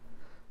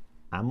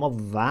 اما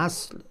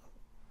وصل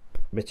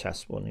به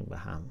چسبونیم به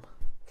هم،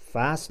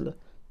 فصل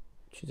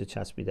چیز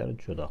چسبیده رو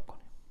جدا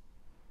کنیم.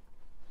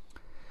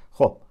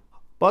 خب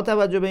با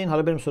توجه به این،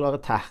 حالا بریم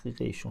سراغ تحقیق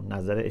ایشون،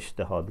 نظر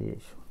اجتهادی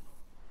ایشون.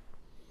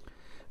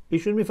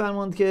 ایشون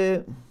میفرماند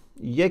که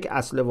یک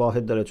اصل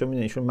واحد داره، چون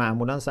میدونید ایشون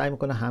معمولا سعی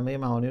میکنه همه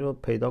معانی رو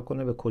پیدا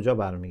کنه به کجا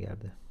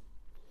برمیگرده.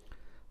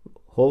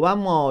 هو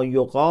ما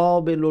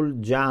یقابل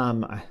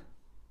الجمع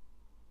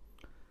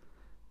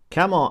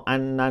کما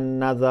ان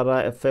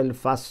النظر فی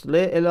الفصل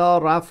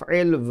الی رفع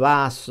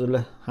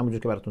الوصل، همونجور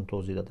که براتون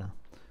توضیح دادم.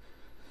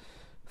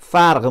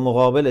 فرق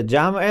مقابل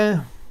جمع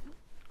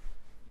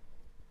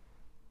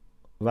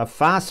و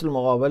فصل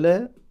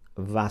مقابل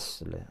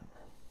وصله.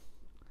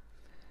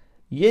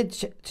 یه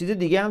چیز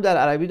دیگه هم در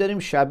عربی داریم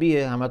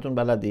شبیه، همتون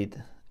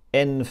بلدید،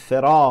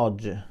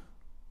 انفراج.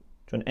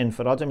 چون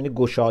انفراج یعنی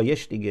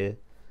گشایش دیگه.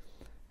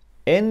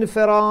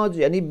 انفراج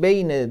یعنی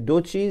بین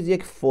دو چیز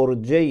یک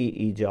فرجه ای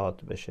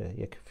ایجاد بشه،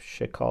 یک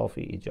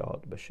شکافی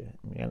ایجاد بشه،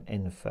 میگن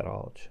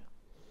انفراج.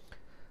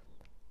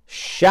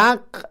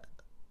 شق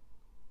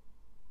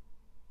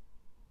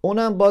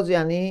اونم باز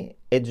یعنی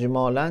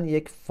اجمالاً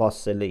یک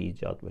فاصله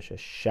ایجاد بشه.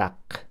 شق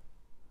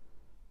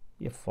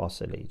یه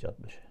فاصله ایجاد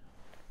بشه.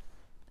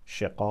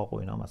 شقاق و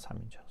اینا هم از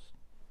همینجاست.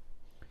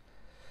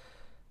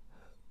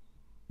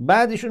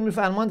 بعد ایشون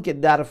میفرماند که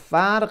در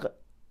فرق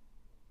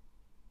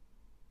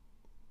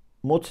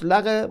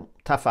مطلق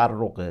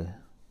تفرقه،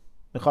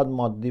 میخواد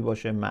مادی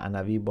باشه،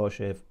 معنوی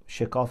باشه،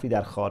 شکافی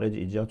در خارج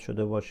ایجاد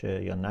شده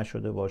باشه یا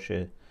نشده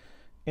باشه،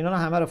 اینا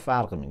همه رو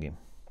فرق میگیم.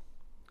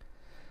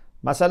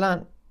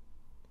 مثلا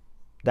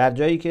در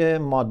جایی که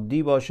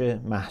مادی باشه،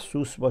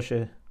 محسوس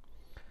باشه،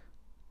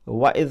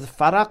 و اذ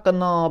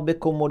فرقنا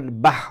بكم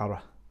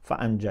البحر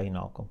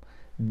فانجیناکم،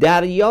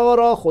 دریا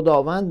را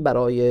خداوند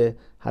برای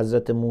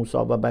حضرت موسی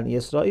و بنی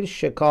اسرائیل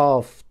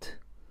شکافت.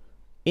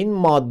 این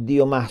مادی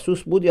و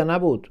محسوس بود یا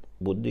نبود؟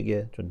 بود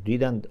دیگه، چون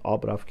دیدن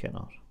آب رفت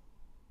کنار.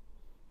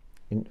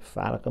 این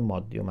فرق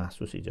مادی و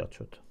محسوس ایجاد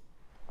شد.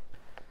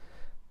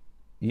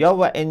 یا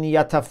و ان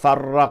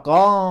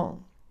یتفرقا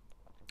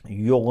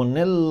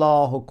یغنی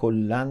الله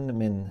کلا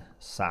من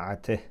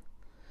سعته،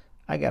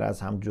 اگر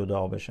از هم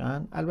جدا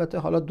بشن، البته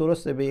حالا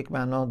درسته به یک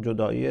معنا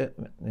جدایی،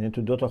 یعنی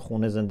تو دو تا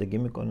خونه زندگی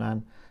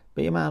میکنن،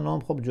 به یک معنا هم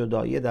خب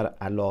جدایی در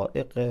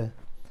علایق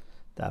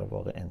در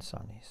واقع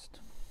انسانی است.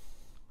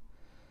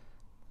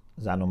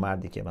 زن و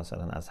مردی که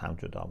مثلا از هم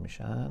جدا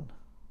میشن،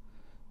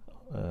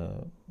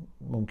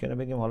 ممکنه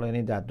بگیم حالا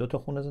یعنی در دو تا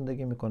خونه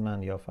زندگی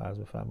میکنن، یا فرض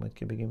بفرمایید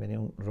که بگیم یعنی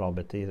اون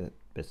رابطه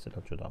به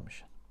اصطلاح جدا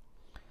میشن.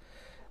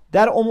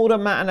 در امور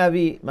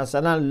معنوی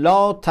مثلا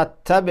لا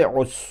تتبعوا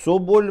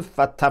السبل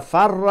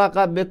فتفرق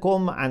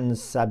بكم عن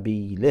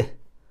سبیله،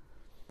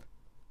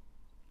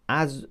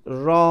 از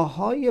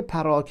راههای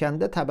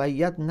پراکنده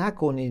تبعیت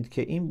نکنید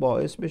که این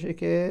باعث بشه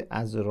که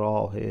از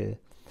راه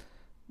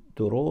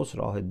درست،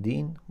 راه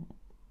دین،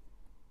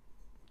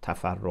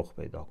 تفرق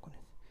پیدا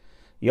کنید.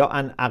 یا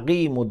ان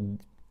اقیموا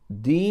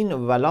الدین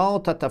ولا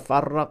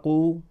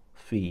تتفرقوا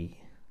فی،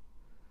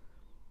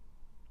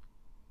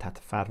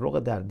 تفرق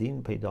در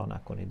دین پیدا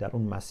نکنید، در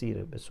اون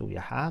مسیر به سوی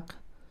حق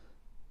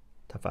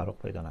تفرق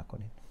پیدا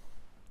نکنید.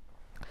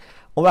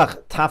 اون وقت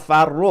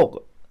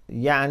تفرق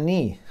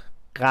یعنی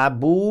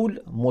قبول،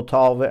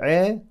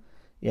 مطاوعه،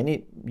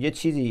 یعنی یه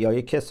چیزی یا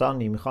یه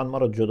کسانی میخوان ما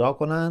رو جدا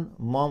کنن،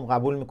 ما هم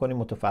قبول میکنیم،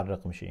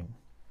 متفرق میشیم.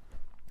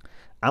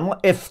 اما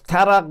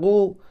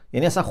افترقوا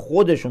یعنی اصلا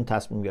خودشون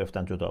تصمیم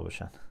گرفتن جدا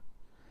بشن.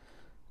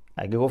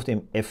 اگه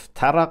گفتیم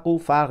افترقوا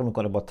فرق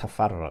میکنه با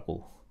تفرقوا.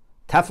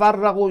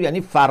 تفرقوا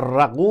یعنی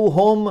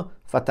فرقوهم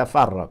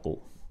فتفرقوا،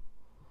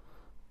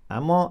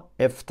 اما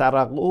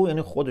افترقوا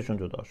یعنی خودشون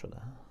جدا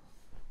شدن.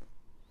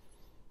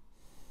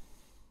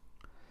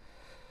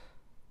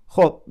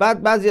 خب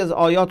بعد بعضی از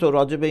آیات رو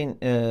راجع به این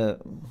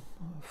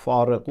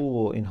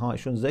فارقو و اینها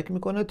ایشون ذکر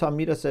میکنه تا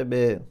میرسه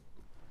به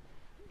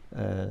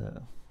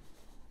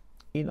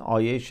این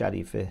آیه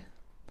شریفه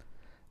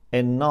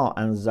انا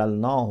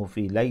انزلناه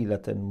فی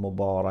لیلة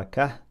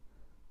مبارکه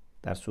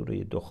در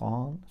سوره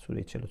دخان،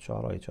 سوره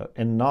 44 آیه 4.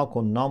 انا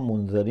کنا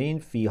منذرین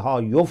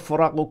فیها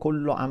یفرق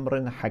کل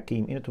امر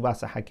حکیم. اینو تو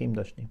بحث حکیم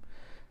داشتیم.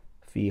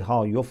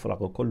 فیها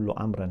یفرق کل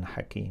امر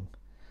حکیم،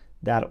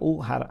 در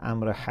او هر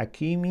امر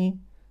حکیمی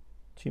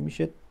چی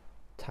میشه؟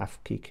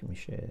 تفکیک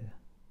میشه.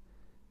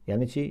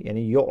 یعنی چی؟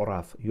 یعنی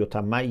یعرف،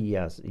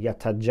 یتمیز،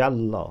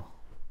 یتجلا،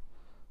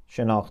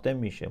 شناخته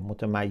میشه،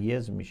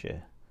 متمیز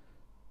میشه،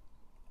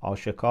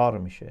 آشکار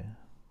میشه،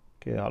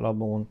 که حالا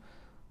به اون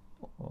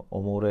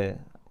امور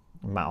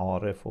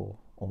معارف و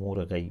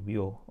امور غیبی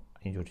و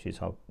اینجور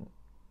چیزها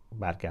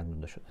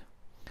برگردونده شده.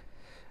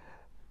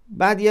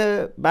 بعد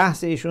یه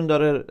بحث ایشون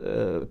داره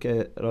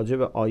که راجع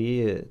به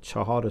آیه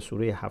 4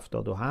 سوره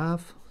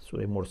 77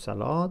 سوره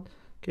مرسلات،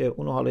 که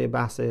اونو حالا یه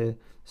بحث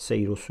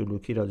سیر و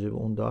سلوکی راجع به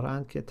اون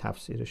دارن که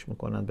تفسیرش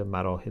میکنن به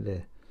مراحل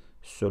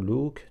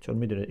سلوک. چون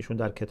میدونید ایشون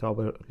در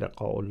کتاب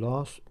لقاء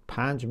الله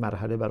 5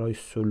 مرحله برای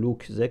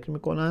سلوک ذکر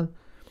میکنن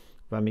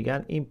و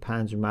میگن این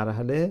 5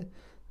 مرحله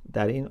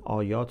در این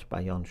آیات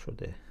بیان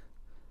شده.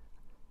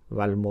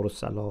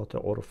 والمرسلات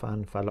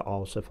عرفا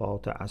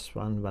فالعاصفات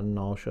عصفا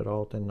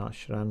والناشرات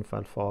نشرا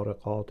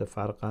فالفارقات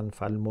فرقا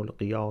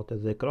فالملقیات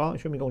ذکرا.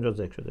 ایشون میگه اونجا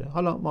ذکر شده.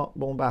 حالا ما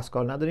به اون بحث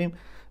کار نداریم،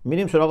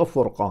 میریم سراغ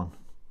فرقان.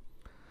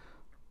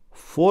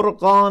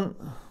 فرقان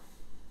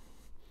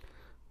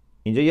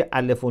اینجا یه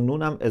الف و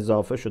نون هم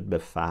اضافه شد به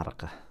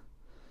فرق،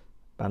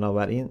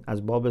 بنابراین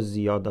از باب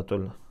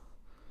زیادت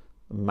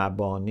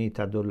المبانی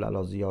تدل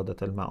علی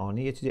زیادت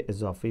المعانی یه چیز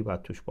اضافی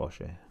باید توش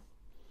باشه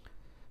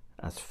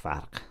از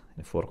فرق.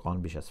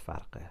 فرقان بیش از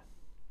فرقه.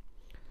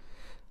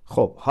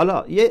 خب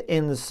حالا یه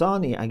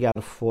انسانی اگر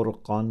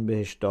فرقان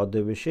بهش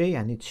داده بشه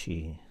یعنی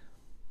چی؟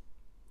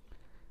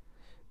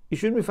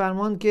 ایشون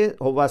میفرمان که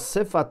هو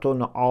صفت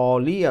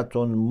عالیت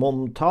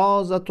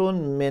ممتازت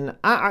من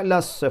اعلی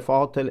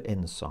الصفات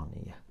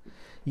الانسانیه،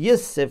 یه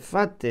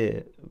صفت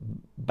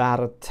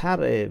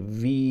برتر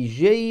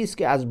ویژه‌ای است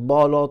که از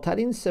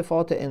بالاترین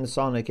صفات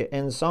انسانه که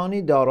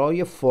انسانی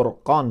دارای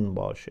فرقان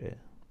باشه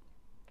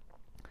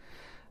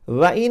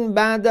و این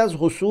بعد از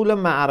حصول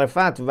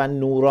معرفت و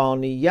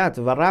نورانیت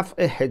و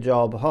رفع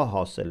حجابها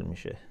حاصل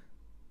میشه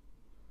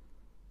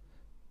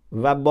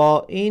و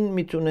با این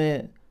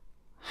میتونه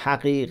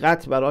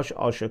حقیقت براش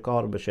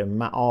آشکار بشه،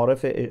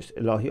 معارف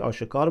الهی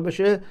آشکار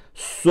بشه،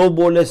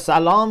 سبل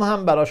سلام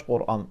هم براش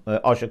قرآن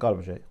آشکار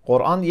بشه.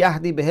 قرآن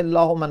یهدی به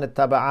الله من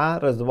اتبع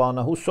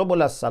رضوانه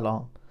سبل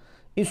السلام،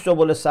 این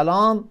سبل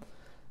سلام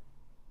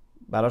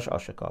براش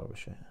آشکار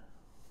بشه.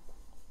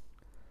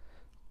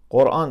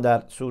 قرآن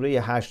در سوره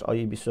 8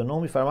 آیه 29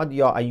 میفرماد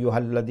یا ایها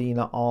الذین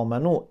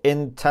آمنو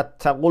ان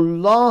تتقوا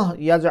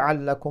الله یجعل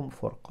لكم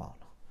فرقانا.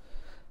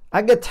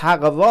 اگه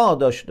تقوا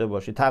داشته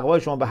باشید،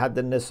 تقوای شما به حد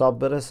نصاب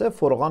برسه،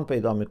 فرقان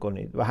پیدا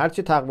میکنید و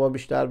هرچی تقوا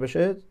بیشتر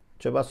بشه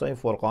چه بسا این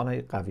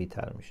فرقان قوی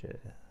تر میشه.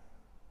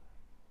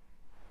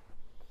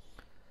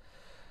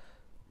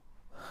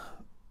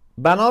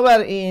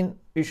 بنابراین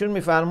ایشون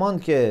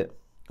میفرماند که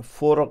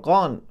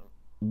فرقان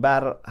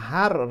بر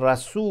هر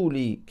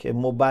رسولی که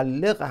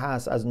مبلغ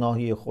هست از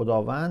ناحیه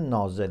خداوند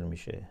نازل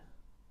میشه.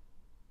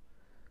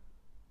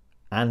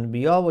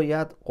 انبیا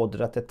باید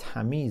قدرت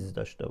تمیز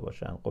داشته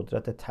باشن،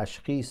 قدرت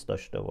تشخیص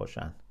داشته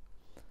باشن.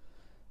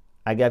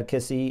 اگر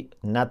کسی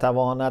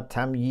نتواند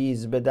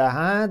تمییز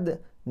بدهد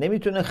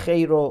نمیتونه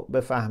خیر رو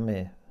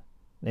بفهمه،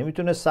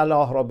 نمیتونه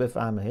صلاح رو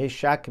بفهمه، هی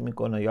شک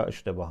میکنه یا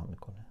اشتباه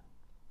میکنه.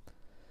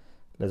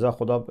 لذا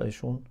خدا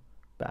بهشون،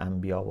 به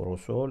انبیا و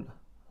رسول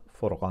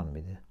فرقان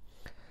میده.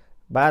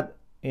 بعد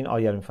این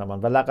آیه رو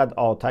میفهمن و لقد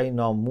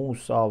آتینا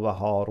موسی و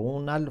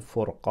هارون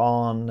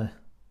الفرقان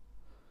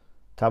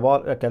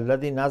تبارک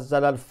الذی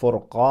نزل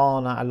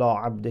الفرقان علی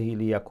عبده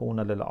لیکون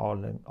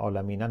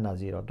للعالمین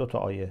نذیرا. دو تا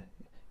آیه،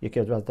 یکی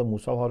از حضرت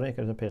موسی و هارون،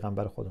 یکی از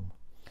پیغمبر خودمون.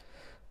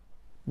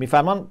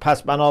 میفرمان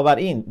پس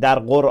بنابراین در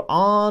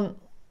قرآن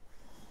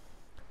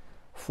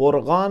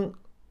فرقان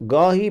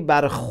گاهی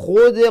بر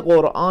خود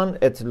قرآن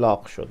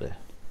اطلاق شده،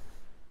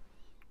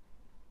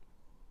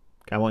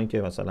 کما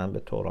اینکه مثلا به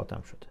تورات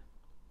هم شده.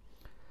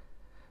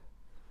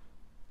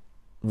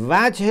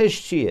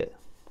 وجهش چیه؟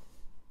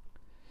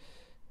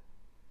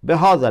 به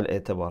هذا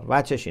الاعتبار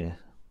وجهش اینه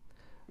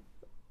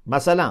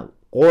مثلا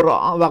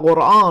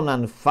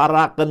قرآنا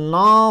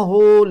فرقناه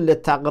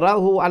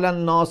لتقرأه علی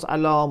الناس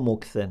علی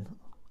مکثن.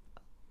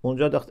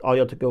 اونجا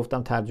آیاتو که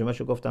گفتم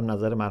ترجمهشو گفتم،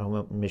 نظر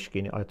مرحوم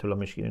مشکینی، آیت الله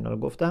مشکینی اینا رو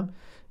گفتم.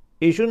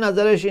 ایشون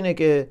نظرش اینه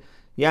که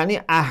یعنی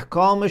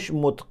احکامش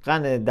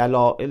متقنه،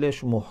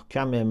 دلائلش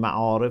محکمه،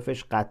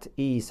 معارفش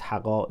قطعی است،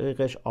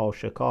 حقایقش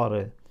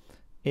آشکاره.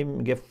 این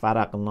میگه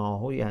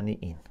فرقناه یعنی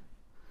این.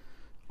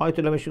 آیت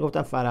الله مشکینی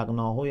گفتم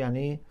فرقناه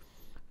یعنی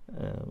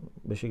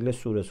به شکل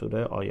سوره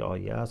سوره آیه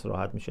آیه است،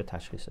 راحت میشه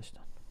تشخیصش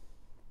داد.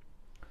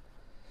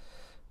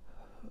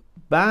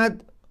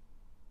 بعد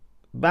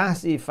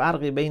بحثی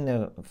فرقی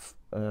بین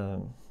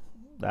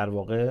در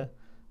واقع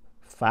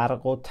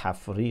فرق و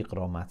تفریق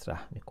را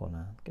مطرح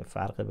میکنن که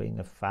فرق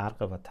بین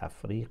فرق و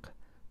تفریق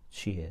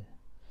چیه.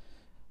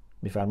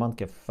 میفرمان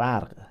که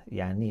فرق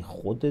یعنی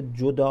خود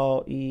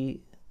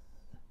جدایی،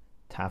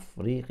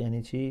 تفریق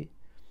یعنی چی؟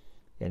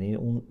 یعنی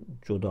اون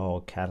جدا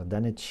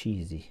کردن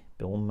چیزی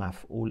به اون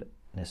مفعول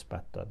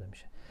نسبت داده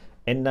میشه.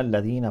 ان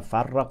الذين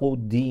فرقوا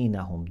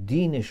دینهم،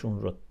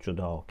 دینشون رو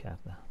جدا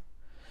کردن.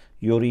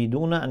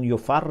 یریدون ان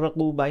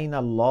یفرقوا بین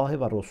الله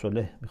و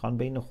رسله، میخوان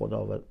بین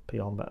خدا و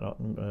پیامبر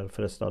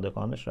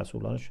فرستادگانش،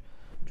 رسولانش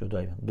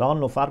جدایی کنن. لا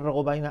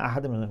نفرق بین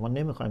احد منهم، ما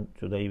نمیخوایم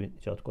جدایی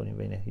ایجاد کنیم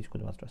بین هیچ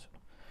کدوم از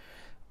رسولان.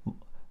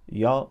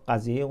 یا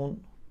قضیه اون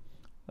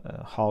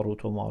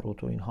هاروت و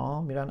ماروت و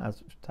اینها میرن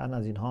از تن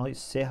از اینها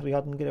سحر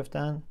یاد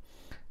میگرفتن.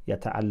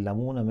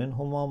 یتعلمون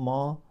منهما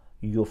ما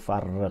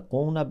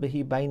یفرقون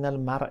بهی بین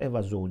المرء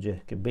و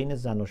زوجه، که بین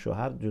زن و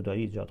شوهر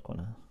جدایی ایجاد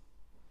کنن.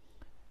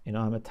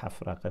 اینا همه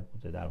تفرقه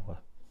بوده در واقع.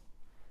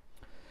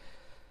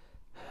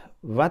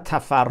 و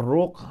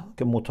تفرق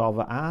که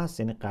مطاوعه است،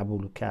 یعنی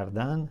قبول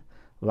کردن.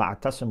 و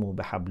اعتصموا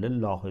بحبل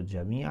الله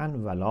جمیعا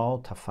ولا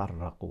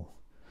تفرقوا،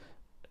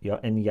 یا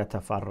ان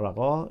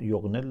یتفرقا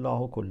یغنی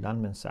الله کلا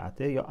من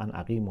سعته، یا ان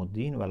اقیموا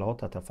الدین ولا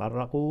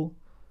تتفرقوا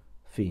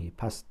فیه.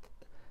 پس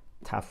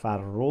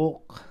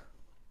تفرق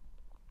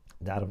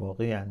در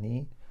واقع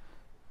یعنی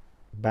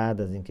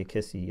بعد از اینکه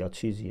کسی یا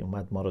چیزی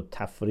اومد ما رو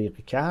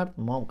تفریق کرد،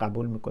 ما هم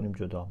قبول میکنیم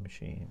جدا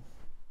میشیم.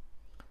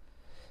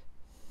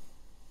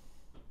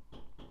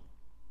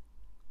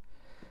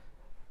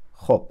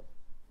 خب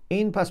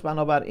این پس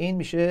بنابراین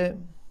میشه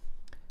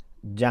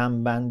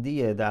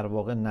جمع‌بندی در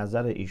واقع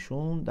نظر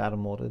ایشون در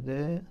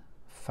مورد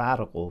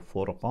فرق و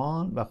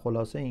فرقان و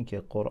خلاصه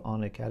اینکه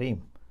قرآن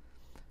کریم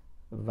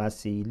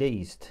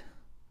وسیله است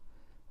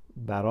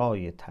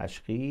برای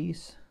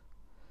تشخیص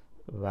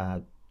و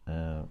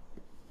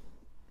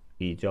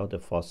ایجاد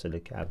فاصله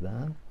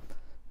کردن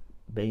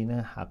بین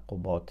حق و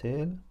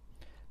باطل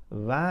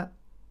و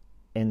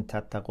ان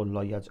تتقوا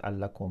الله یجعل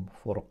لکم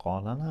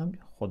فرقانا هم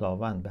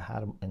خداوند به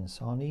هر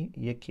انسانی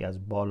یکی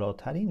از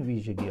بالاترین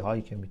ویژگی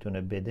هایی که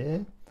میتونه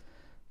بده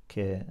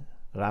که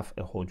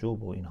رفع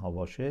حجوب و اینها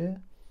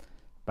باشه،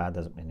 بعد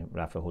از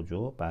رفع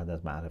حجوب بعد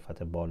از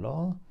معرفت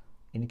بالا،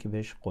 اینی که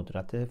بهش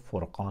قدرت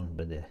فرقان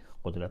بده،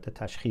 قدرت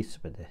تشخیص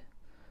بده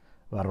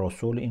و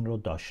رسول این رو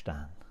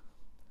داشتن.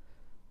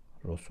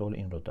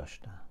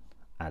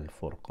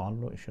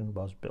 الفرقان رو ایشون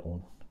باز به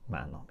اون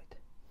معنا میده.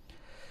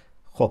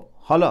 خب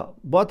حالا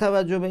با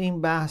توجه به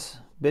این بحث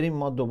بریم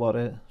ما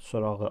دوباره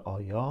سراغ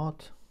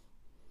آیات.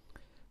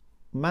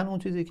 من اون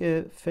چیزی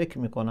که فکر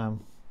میکنم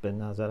به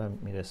نظرم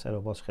میرسه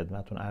رو باز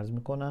خدمتون عرض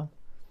میکنم،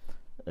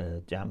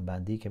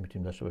 جمع‌بندی که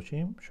میتونیم داشته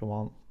باشیم.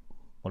 شما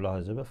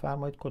ملاحظه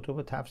بفرمایید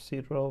کتب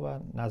تفسیر رو و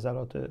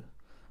نظرات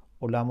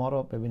علما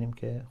رو، ببینیم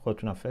که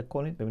خودتونم فکر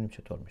کنید ببینیم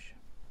چطور میشه.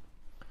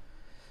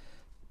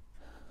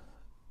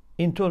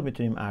 اینطور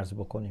میتونیم عرض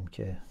بکنیم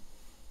که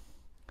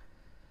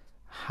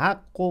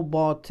حق و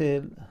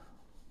باطل،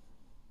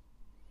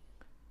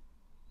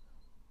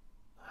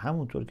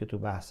 همونطور که تو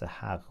بحث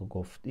حق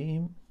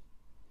گفتیم،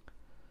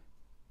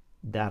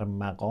 در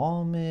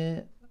مقام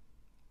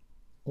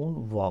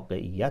اون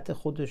واقعیت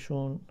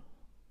خودشون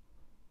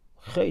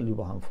خیلی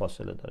با هم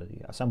فاصله داره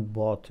دیگه. اصلا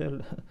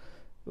باطل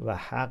و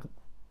حق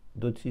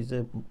دو چیز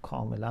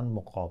کاملا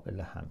مقابل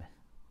همه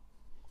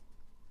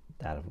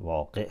در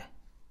واقع،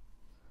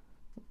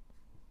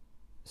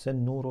 مثل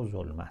نور و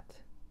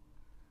ظلمت.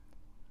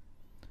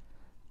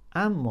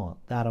 اما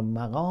در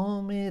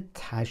مقام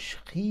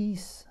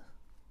تشخیص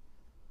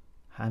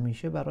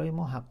همیشه برای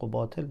ما حق و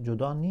باطل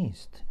جدا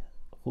نیست.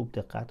 خوب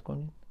دقت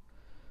کنید،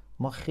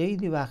 ما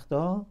خیلی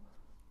وقتا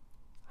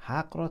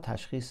حق را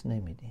تشخیص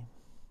نمیدیم،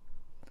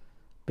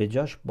 به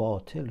جاش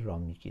باطل را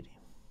میگیریم،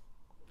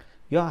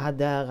 یا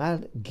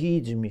حداقل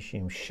گیج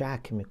میشیم،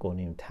 شک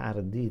میکنیم،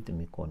 تردید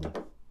میکنیم،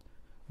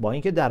 با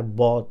اینکه در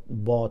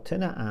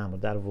باطن امر،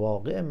 در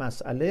واقع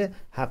مسئله،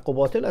 حق و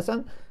باطل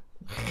اصلا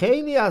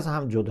خیلی از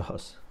هم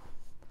جداست.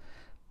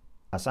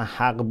 اصلا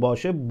حق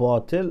باشه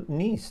باطل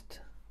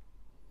نیست.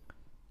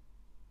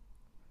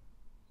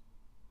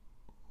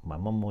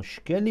 اما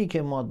مشکلی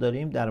که ما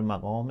داریم در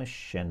مقام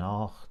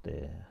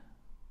شناخته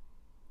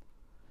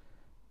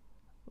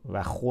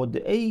و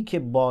خدعه‌ای که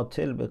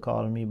باطل به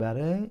کار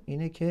میبره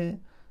اینه که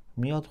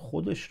میاد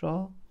خودش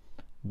را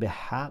به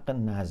حق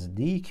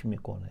نزدیک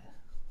میکنه،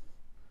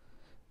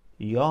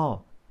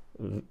 یا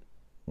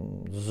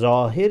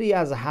ظاهری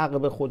از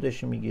حق به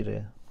خودش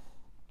میگیره،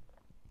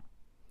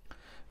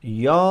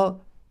 یا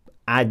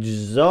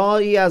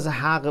اجزایی از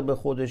حق به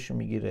خودش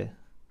میگیره.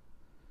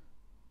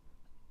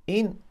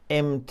 این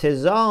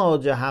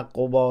امتزاج حق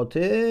و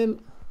باطل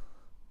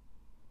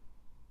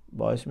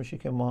باعث میشه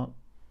که ما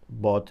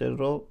باطل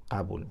رو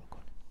قبول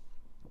میکنیم.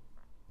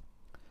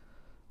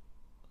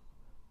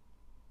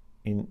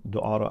 این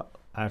دعا رو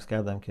عرض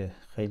کردم که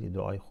خیلی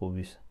دعای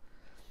خوبی است.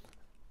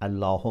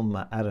 اللهم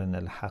ارنا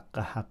الحق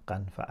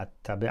حقا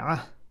فاتبعه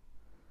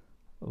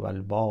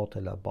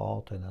والباطل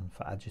باطلا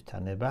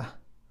فاجتنبه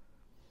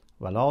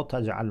ولا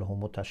تجعله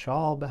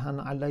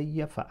متشابها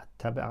علی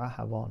فاتبع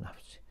هوا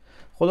نفسی.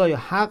 خدایا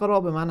حق را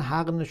به من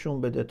حق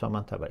نشون بده تا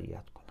من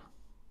تبعیت کنم.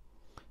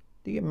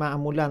 دیگه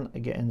معمولا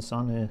اگه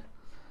انسان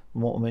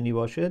مؤمنی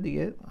باشه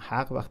دیگه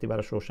حق وقتی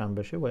براش روشن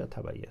بشه باید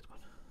تبعیت کنه،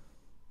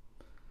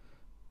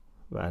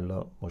 و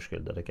الا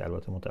مشکل داره، که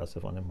البته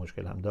متاسفانه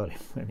مشکل هم داریم.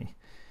 یعنی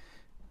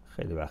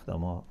خیلی وقتا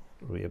ما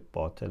روی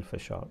باطل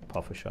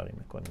پافشاری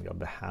میکنیم یا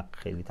به حق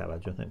خیلی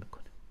توجه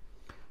نمیکنیم.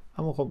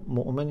 اما خب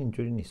مؤمن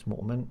اینجوری نیست.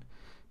 مؤمن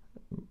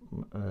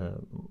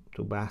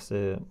تو بحث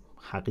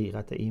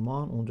حقیقت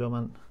ایمان، اونجا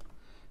من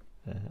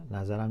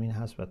نظرم این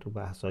هست، و تو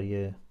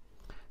بحثای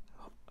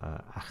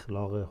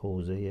اخلاق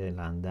حوزه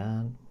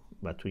لندن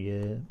و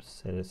توی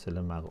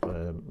سلسله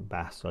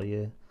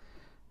بحثای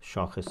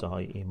شاخصه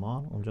های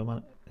ایمان، اونجا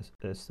من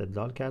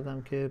استدلال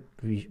کردم که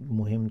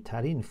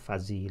مهمترین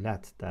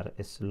فضیلت در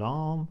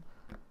اسلام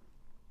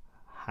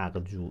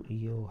حق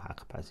جویی و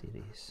حق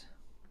پذیری است،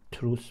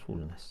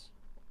 truthfulness.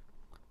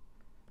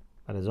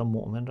 و لذا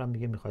مؤمن را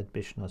میگه میخواید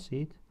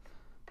بشناسید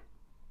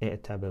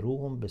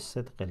اعتبروهم به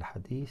صدق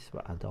الحدیث و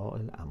اداء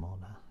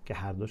الامانه، که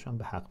هر دوشان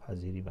به حق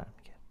پذیری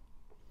برمیگرده.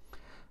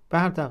 به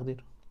هر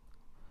تقدیر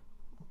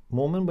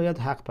مؤمن باید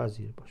حق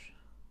پذیر باشه.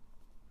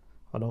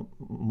 حالا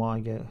ما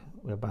اگر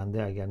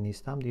بنده اگر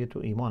نیستم دیگه تو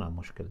ایمانم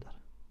مشکل داره.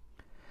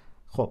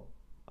 خب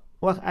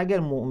وقت اگر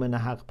مؤمن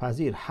حق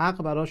پذیر،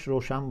 حق براش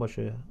روشن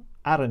باشه،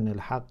 ارن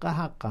الحق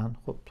حقا،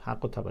 خب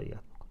حق رو تبعیت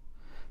میکنه.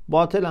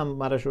 باطل هم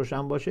براش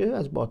روشن باشه،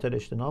 از باطل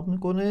اجتناب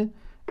میکنه.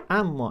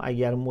 اما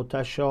اگر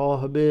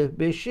متشابه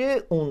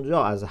بشه،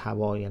 اونجا از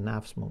هوای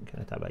نفس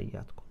ممکنه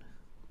تبعیت کنه.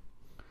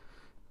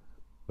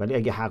 ولی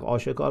اگه حق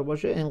آشکار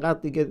باشه اینقدر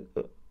دیگه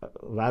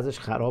وضعش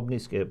خراب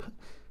نیست که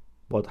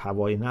با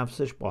هوای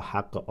نفسش با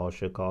حق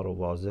آشکار و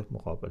واضح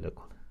مقابله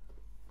کنه.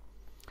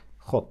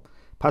 خب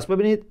پس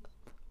ببینید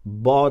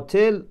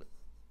باطل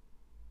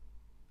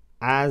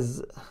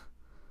از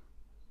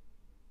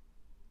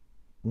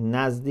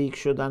نزدیک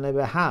شدن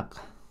به حق،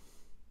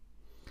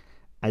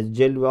 از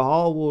جلوه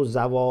ها و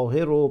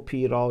ظواهر و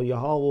پیرایه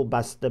ها و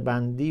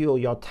بسته‌بندی و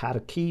یا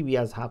ترکیبی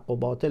از حق و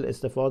باطل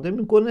استفاده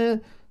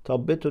میکنه تا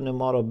بتونه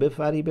ما رو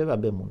بفریبه و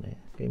بمونه.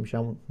 که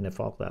میشه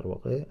نفاق در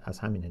واقع از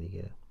همینه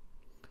دیگه.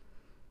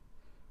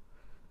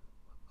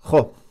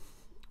 خب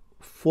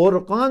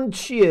فرقان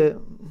چیه؟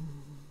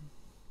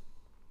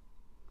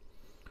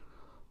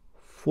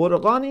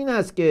 فرقان این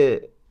است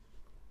که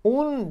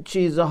اون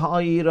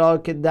چیزهایی را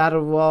که در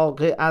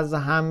واقع از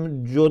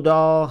هم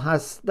جدا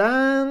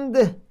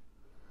هستند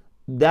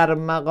در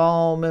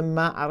مقام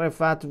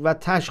معرفت و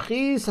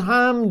تشخیص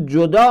هم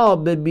جدا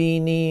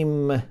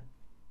ببینیم.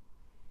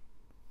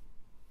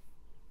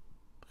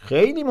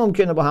 خیلی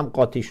ممکنه با هم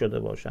قاطی شده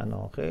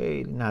باشن،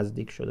 خیلی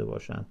نزدیک شده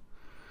باشن،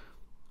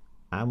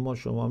 اما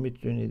شما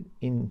میتونید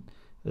این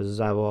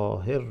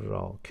ظواهر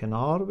را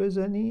کنار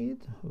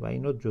بزنید و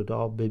اینو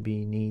جدا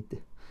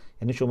ببینید.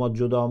 یعنی شما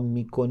جدا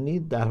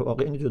میکنید، در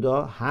واقع این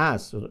جدا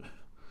هست،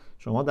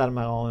 شما در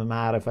مقام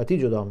معرفتی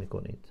جدا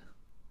میکنید،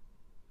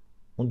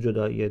 اون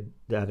جدایی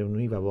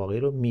درونی و واقعی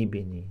رو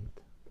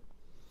میبینید.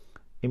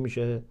 این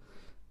میشه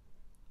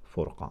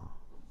فرقان.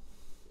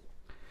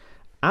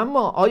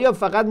 اما آیا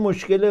فقط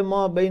مشکل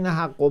ما بین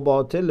حق و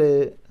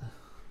باطل؟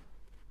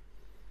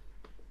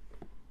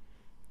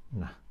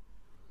 نه،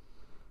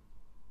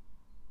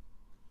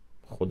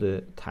 خود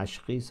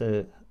تشخیص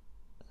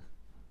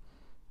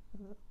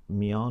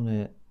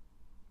میان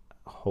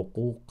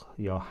حقوق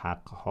یا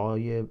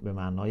حقهای به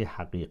معنای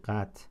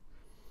حقیقت،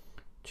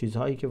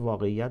 چیزهایی که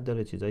واقعیت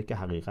داره، چیزهایی که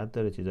حقیقت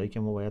داره، چیزهایی که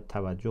ما باید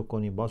توجه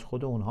کنیم، باز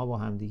خود اونها با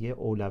هم دیگه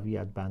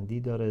اولویت بندی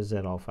داره،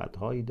 ظرافت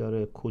هایی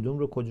داره، کدوم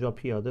رو کجا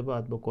پیاده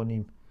باید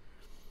بکنیم.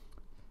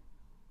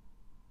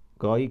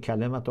 گاهی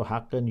کلمت و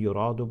حق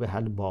یراد و به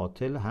حل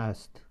باطل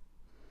هست،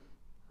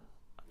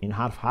 این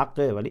حرف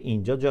حقه ولی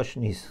اینجا جاش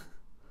نیست،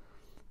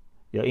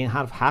 یا این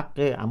حرف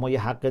حقه اما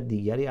یه حق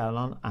دیگری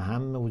الان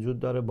اهم وجود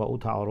داره با او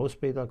تعارض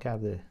پیدا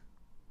کرده.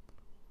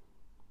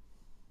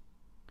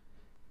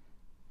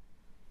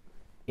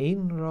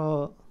 این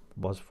را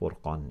باز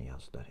فرقان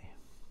نیاز داریم.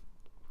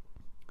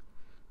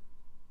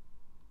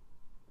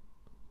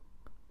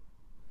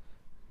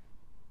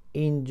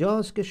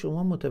 اینجاست که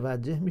شما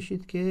متوجه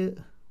میشید که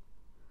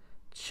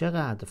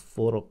چقدر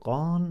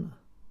فرقان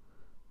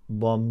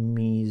با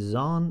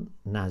میزان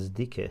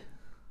نزدیکه،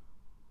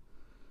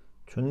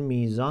 چون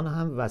میزان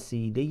هم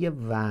وسیله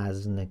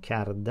وزن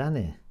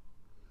کردنه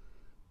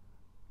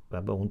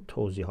و به اون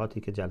توضیحاتی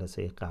که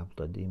جلسه قبل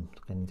دادیم،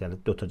 یعنی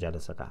 2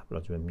 جلسه قبل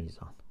راجع به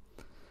میزان،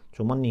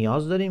 چون ما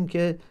نیاز داریم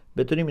که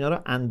بتونیم اینا رو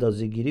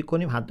اندازه گیری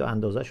کنیم، حتی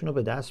اندازه‌شون رو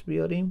به دست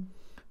بیاریم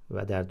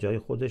و در جای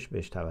خودش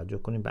بهش توجه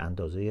کنیم به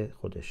اندازه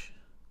خودش.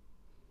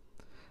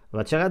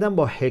 و چقدر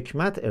با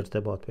حکمت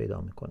ارتباط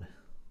پیدا میکنه.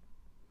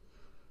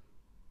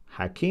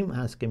 حکیم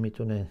هست که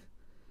میتونه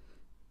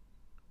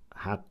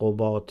حق و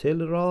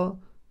باطل را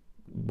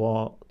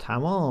با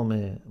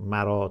تمام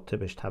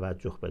مراتبش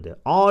توجه بده.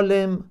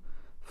 عالم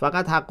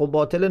فقط حق و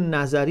باطل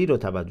نظری رو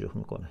توجه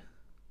میکنه.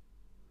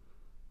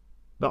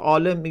 به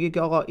عالم میگه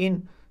که آقا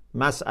این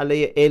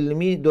مسئله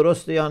علمی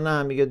درسته یا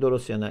نه، میگه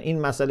درست یا نه. این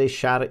مسئله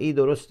شرعی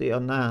درسته یا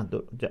نه،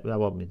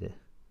 جواب میده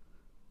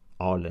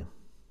عالم.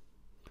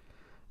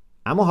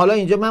 اما حالا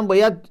اینجا من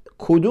باید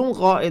کدوم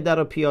قاعده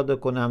رو پیاده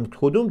کنم،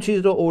 کدوم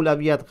چیز رو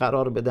اولویت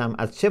قرار بدم،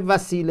 از چه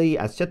وسیله‌ای،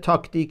 از چه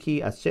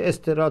تاکتیکی، از چه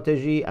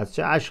استراتژی، از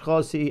چه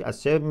اشخاصی،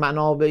 از چه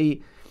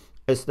منابعی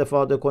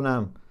استفاده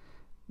کنم،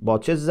 با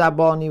چه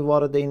زبانی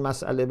وارد این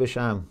مسئله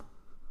بشم،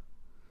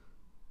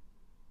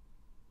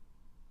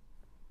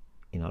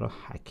 اینا رو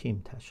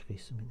حکیم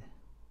تشخیص میده.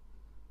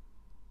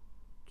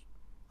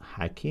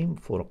 حکیم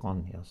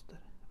فرقان نیاز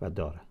داره و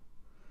داره.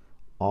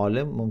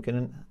 عالم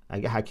ممکنه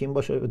اگه حکیم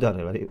باشه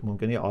داره، ولی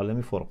ممکنه یه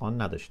عالمی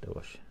فرقان نداشته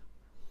باشه.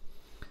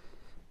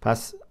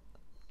 پس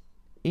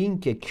این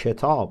که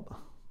کتاب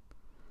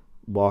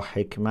با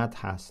حکمت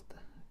هست،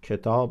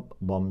 کتاب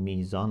با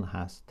میزان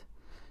هست،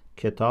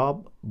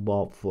 کتاب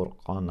با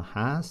فرقان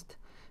هست،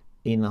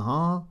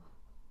 اینها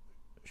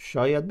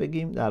شاید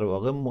بگیم در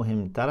واقع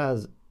مهمتر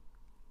از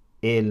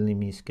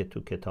علمی است که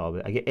تو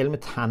کتابه. اگه علم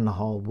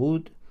تنها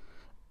بود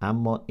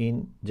اما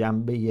این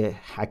جنبه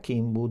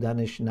حکیم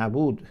بودنش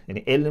نبود، یعنی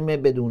علم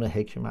بدون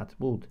حکمت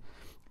بود،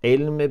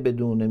 علم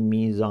بدون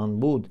میزان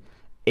بود،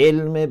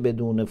 علم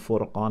بدون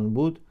فرقان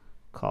بود،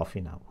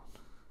 کافی نبود.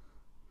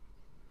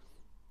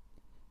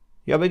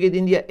 یا بگید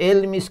این یه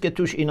علمی است که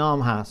توش اینا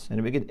هم هست،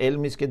 یعنی بگید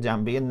علمی است که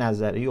جنبه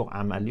نظری و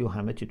عملی و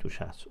همه چی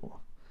توش هست.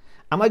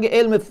 اما اگه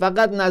علم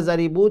فقط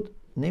نظری بود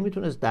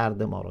نمیتونست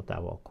درد ما رو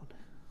دوا کنه.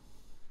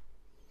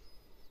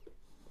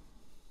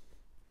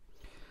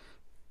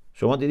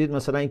 شما دیدید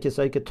مثلا این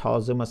کسایی که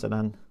تازه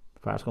مثلا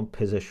فرض کن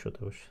پزشک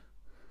شده باشه،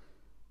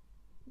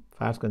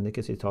 فرض کن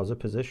کسی تازه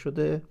پزشک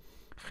شده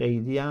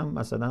خیلی هم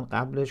مثلا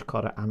قبلش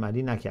کار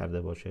عملی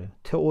نکرده باشه،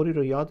 تئوری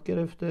رو یاد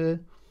گرفته،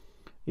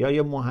 یا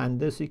یه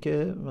مهندسی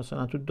که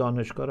مثلا تو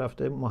دانشگاه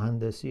رفته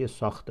مهندسی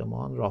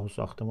ساختمان، راه و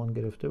ساختمان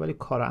گرفته ولی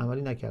کار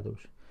عملی نکرده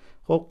باشه.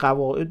 خب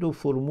قواعد و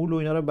فرمول و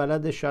اینا رو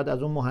بلده، شاید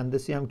از اون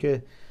مهندسی هم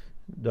که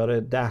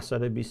داره 10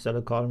 سال 20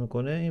 سال کار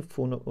میکنه این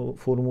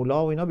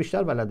فرمولا و اینا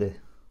بیشتر بلده،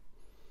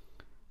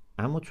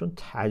 اما چون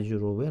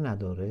تجربه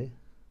نداره،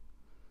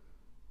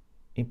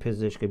 این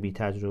پزشک بی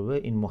تجربه،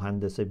 این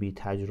مهندس بی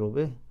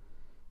تجربه،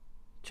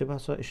 چه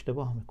بسا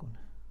اشتباه میکنه.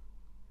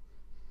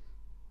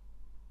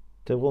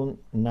 طبق اون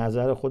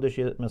نظر خودش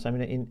مثلا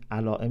این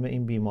علائم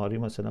این بیماری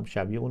مثلا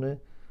شبیه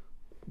اونه،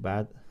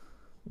 بعد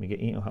میگه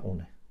این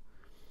اونه،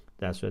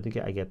 در صورتی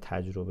که اگر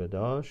تجربه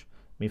داشت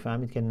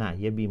میفهمید که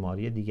نه، یه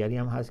بیماری دیگری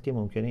هم هست که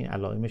ممکنه این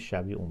علائم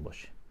شبیه اون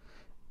باشه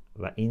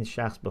و این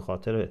شخص به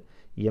خاطر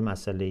یه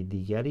مسئله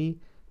دیگری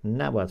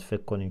نباید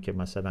فکر کنیم که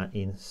مثلا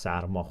این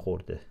سرما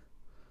خورده،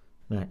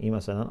 نه این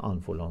مثلا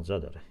آنفولانزا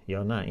داره،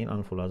 یا نه این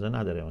آنفولانزا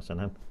نداره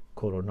مثلا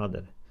کرونا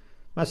داره،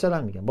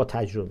 مثلا میگم با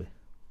تجربه.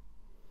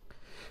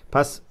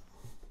 پس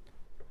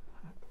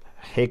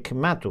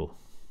حکمت و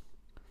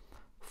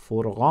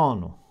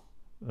فرقان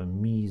و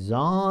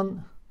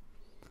میزان،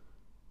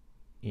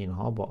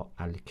 اینها با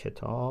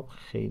الکتاب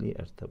خیلی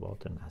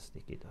ارتباط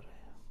نزدیکی داره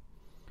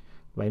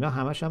و اینا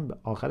همش هم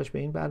آخرش به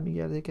این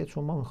برمیگرده که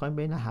چون ما میخوایم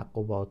بین حق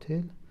و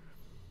باطل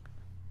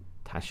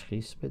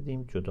تشخیص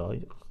بدیم،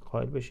 جدای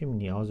قائل بشیم،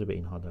 نیاز به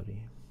اینها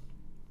داریم.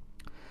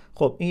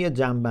 خب این یه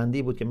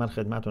جنبندی بود که من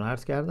خدمتتون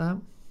عرض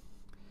کردم.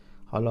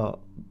 حالا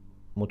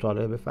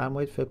مطالعه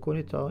بفرمایید، فکر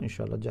کنید تا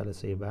انشالله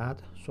جلسه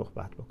بعد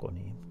صحبت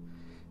بکنیم.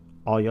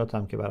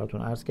 آیاتم که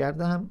براتون عرض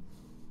کردم،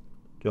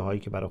 جاهایی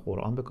که برای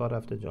قرآن به کار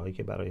رفته، جاهایی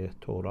که برای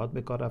تورات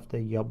به کار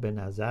رفته، یا به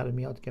نظر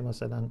میاد که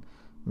مثلا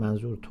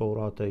منظور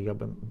تورات یا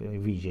به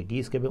ویژگی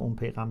است که به اون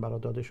پیغمبر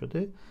داده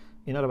شده،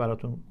 اینا رو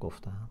براتون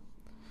گفتم.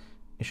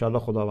 انشالله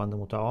خداوند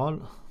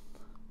متعال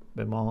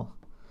به ما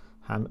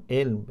هم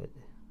علم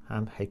بده،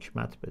 هم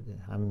حکمت بده،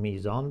 هم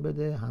میزان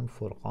بده، هم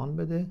فرقان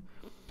بده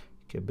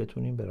که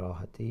بتونیم به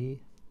راحتی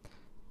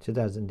چه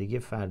در زندگی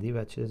فردی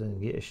و چه در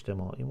زندگی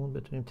اجتماعیمون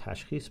بتونیم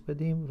تشخیص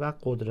بدیم و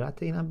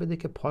قدرت اینم بده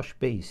که پاش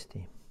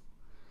بایستیم،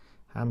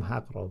 هم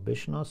حق را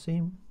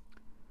بشناسیم،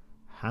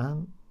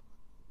 هم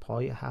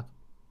پای حق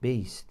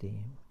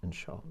بایستیم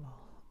انشاءالله.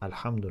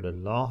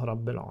 الحمدلله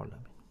رب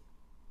العالمین.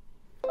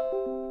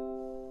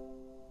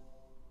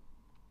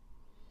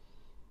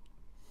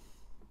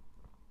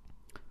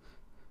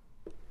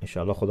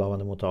 انشاءالله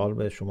خداوند متعال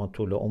به شما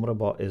طول عمر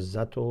با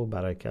عزت و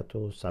برکت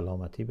و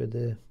سلامتی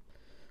بده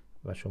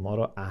و شما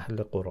را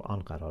اهل قرآن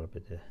قرار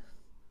بده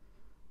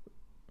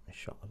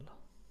انشاءالله.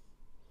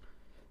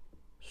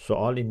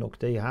 سوالی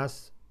نکته‌ای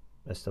هست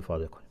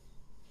استفاده کنیم.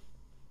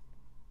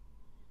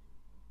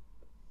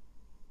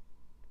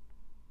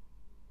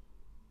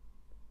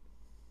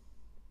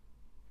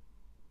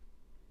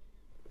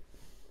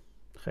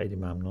 خیلی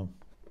ممنون.